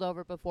gotten pulled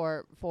over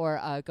before for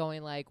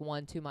going like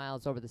 1-2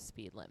 miles over the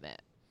speed limit.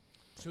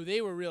 So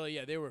they were really,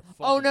 they were.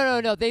 Oh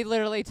no! They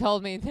literally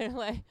told me, they're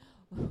like.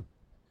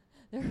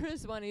 There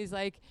was one, he's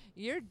like,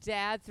 your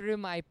dad threw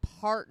my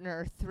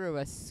partner through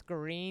a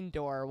screen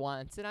door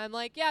once. And I'm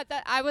like, yeah,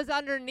 that I was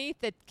underneath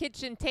the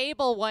kitchen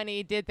table when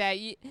he did that.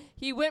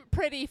 He went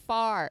pretty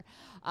far.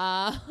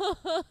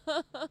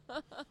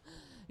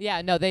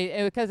 Yeah, no,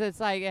 because it's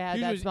like it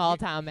had that small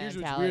town mentality.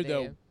 Here's what's weird,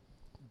 though,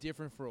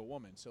 different for a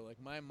woman. So, like,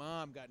 my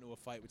mom got into a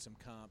fight with some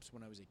cops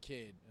when I was a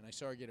kid, and I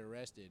saw her get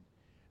arrested.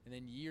 And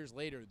then years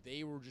later,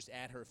 they were just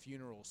at her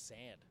funeral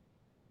sad.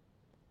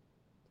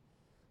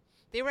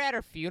 They were at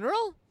her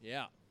funeral?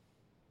 Yeah.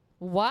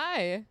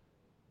 Why?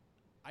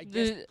 I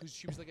guess because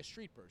she was like a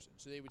street person,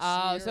 so they would see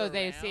her. Oh, so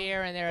they around, see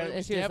her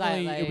and she was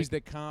like it was the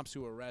cops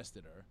who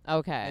arrested her.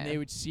 Okay. And they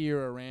would see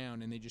her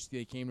around, and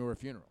they came to her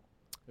funeral.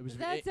 It was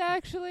That's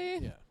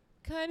actually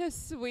kind of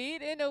sweet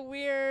in a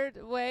weird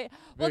way.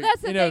 Well,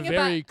 that's the thing about in a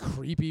very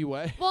creepy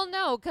way. Well,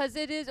 no, because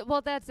it is.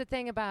 Well, that's the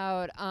thing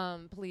about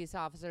police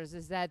officers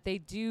is that they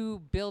do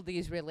build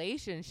these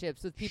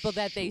relationships with people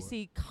that they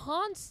see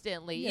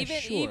constantly,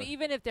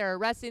 even if they're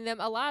arresting them.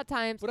 A lot of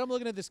times. But I'm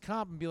looking at this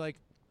cop and be like,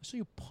 I saw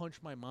you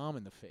punch my mom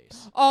in the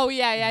face. Oh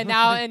yeah.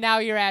 Now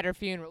you're at her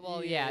funeral.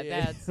 Well,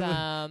 that's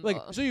like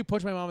so you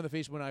punched my mom in the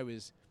face when I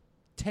was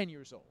 10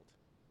 years old.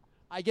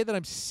 I get that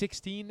I'm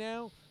 16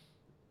 now.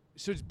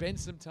 So it's been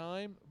some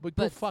time, but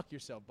go fuck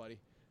yourself, buddy.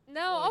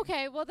 No,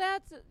 okay. Well,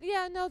 that's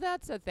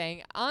a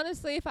thing.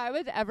 Honestly, if I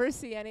would ever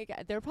see any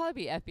guy, there'd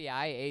probably be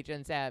FBI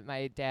agents at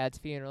my dad's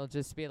funeral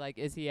just to be like,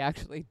 is he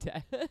actually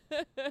dead?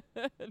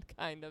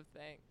 kind of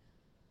thing.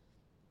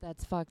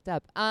 That's fucked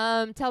up.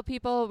 Tell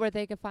people where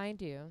they can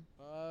find you.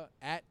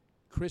 At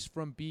Chris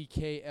from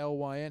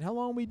BKLYN. How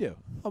long we do?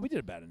 Oh, we did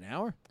about an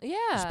hour. Yeah.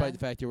 Despite the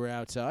fact that we're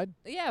outside.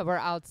 Yeah, we're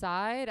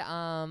outside.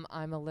 I'm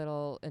a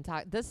little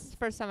intoxicated. This is the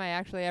first time I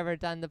actually ever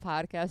done the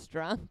podcast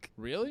drunk.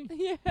 Really?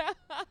 Yeah.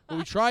 Well,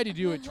 we tried to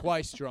do it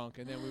twice drunk,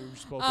 and then we were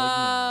both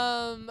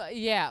like,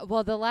 yeah.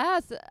 Well, the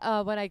last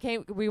when I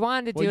came, we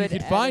wanted to do it. You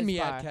could find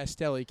me at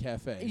Castelli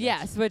Cafe.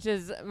 Yes, which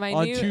is my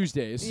on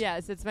Tuesdays.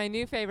 Yes, it's my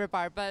new favorite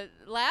bar. But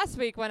last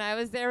week when I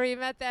was there, we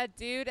met that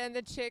dude and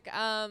the chick.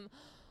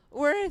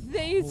 Where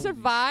they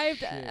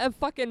survived a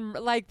fucking,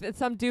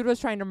 some dude was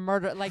trying to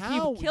murder, he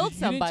killed somebody.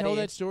 You didn't tell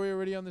that story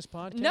already on this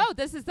podcast? No,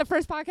 this is the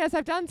first podcast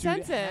I've done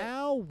since it.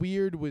 How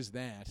weird was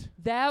that?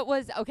 That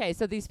was, okay,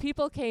 so these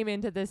people came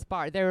into this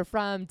bar. They were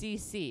from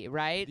D.C.,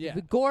 right? Yeah.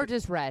 The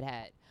gorgeous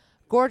redhead.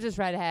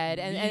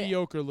 And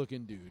mediocre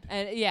looking dude.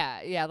 And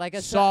yeah, like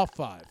a soft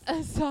 5.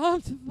 A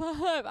soft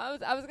 5.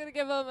 I was gonna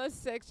give him a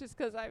 6 just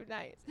because I'm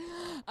nice.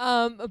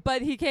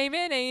 But he came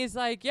in and he's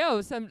like,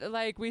 "Yo,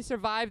 we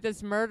survived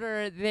this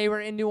murder. They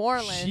were in New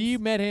Orleans." She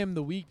met him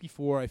the week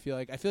before. I feel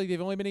like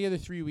they've only been together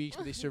 3 weeks,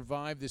 but they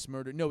survived this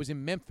murder. No, it was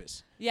in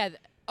Memphis. Yeah.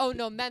 Oh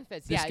no,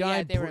 Memphis. They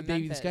were in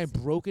Memphis. This guy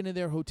broke into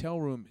their hotel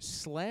room,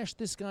 slashed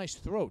this guy's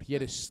throat. He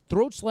had a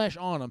throat slash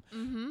on him.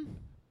 Mm-hmm.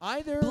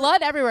 Either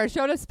blood everywhere.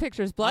 Showed us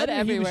pictures. Blood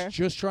everywhere. He was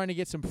just trying to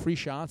get some free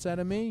shots out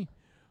of me,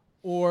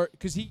 or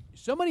because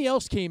somebody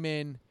else came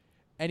in,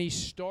 and he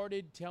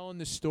started telling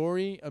the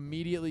story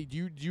immediately.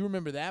 Do you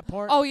remember that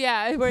part? Oh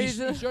yeah, where he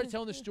started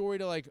telling the story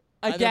to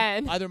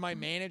either my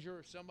manager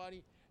or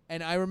somebody.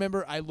 And I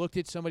remember I looked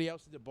at somebody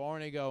else at the bar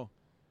and I go,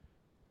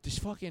 "This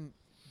fucking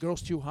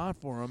girl's too hot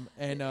for him,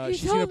 and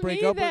she's gonna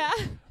break up."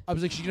 I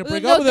was like, she's gonna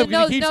break up with him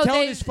because he keeps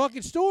telling his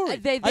fucking story. I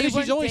think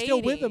she's only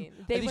still with him.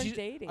 They weren't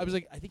dating. I was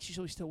like, I think she's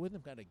only still with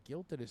him. Got a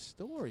guilt at his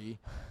story,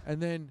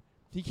 and then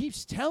he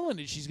keeps telling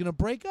it she's gonna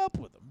break up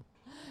with him.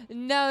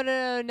 No.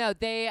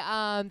 They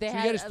had he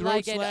got his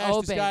throat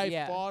slashed. This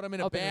guy fought him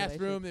in a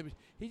bathroom.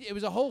 It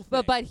was a whole thing.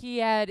 But what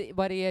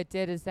he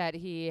did is that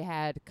he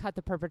had cut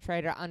the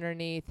perpetrator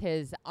underneath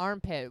his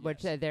armpit,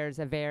 which there's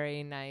a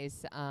very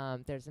nice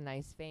there's a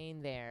nice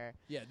vein there.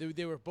 Yeah,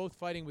 they were both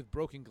fighting with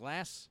broken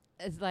glass.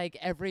 It's like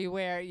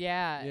everywhere,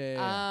 yeah.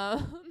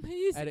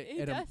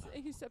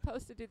 He's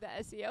supposed to do the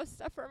SEO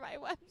stuff for my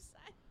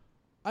website.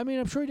 I mean,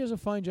 I'm sure he does a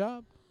fine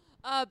job.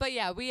 But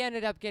yeah, we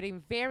ended up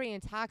getting very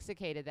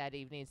intoxicated that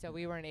evening, so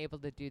we weren't able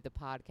to do the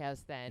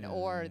podcast then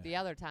the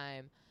other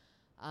time.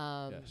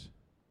 Yes.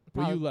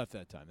 Well, you left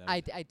that time. I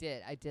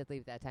did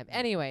leave that time.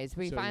 Anyways,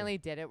 we finally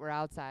did it. We're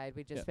outside.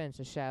 We just finished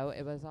the show.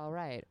 It was all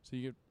right. So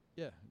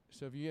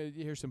So if you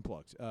here's some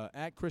plugs.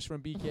 At Chris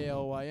from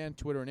BKLYN,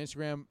 Twitter and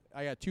Instagram.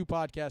 I got 2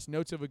 podcasts,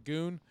 Notes of a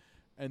Goon,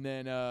 and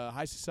then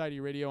High Society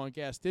Radio on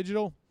Gas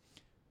Digital.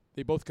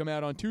 They both come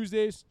out on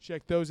Tuesdays.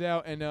 Check those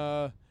out. And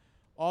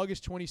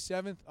August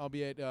 27th, I'll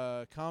be at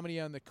Comedy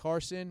on the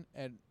Carson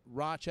at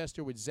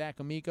Rochester with Zach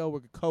Amico. We're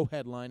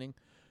co-headlining.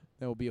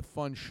 That will be a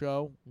fun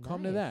show.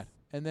 Come to that.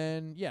 And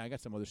then, I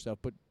got some other stuff.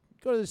 But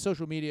go to the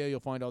social media. You'll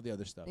find all the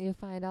other stuff. You'll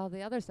find all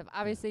the other stuff.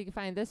 Obviously, you can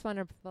find this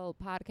wonderful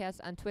podcast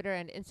on Twitter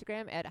and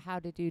Instagram at How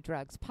to Do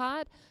Drugs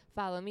Pod.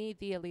 Follow me,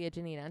 the Aaliyah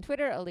Janine, on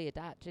Twitter,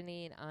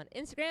 Aaliyah.Janine on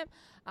Instagram.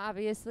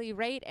 Obviously,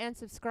 rate and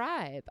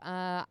subscribe.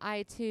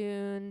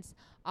 iTunes,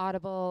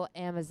 Audible,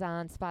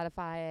 Amazon,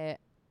 Spotify,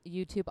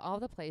 YouTube, all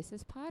the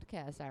places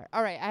podcasts are.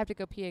 All right, I have to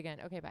go pee again.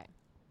 Okay, bye.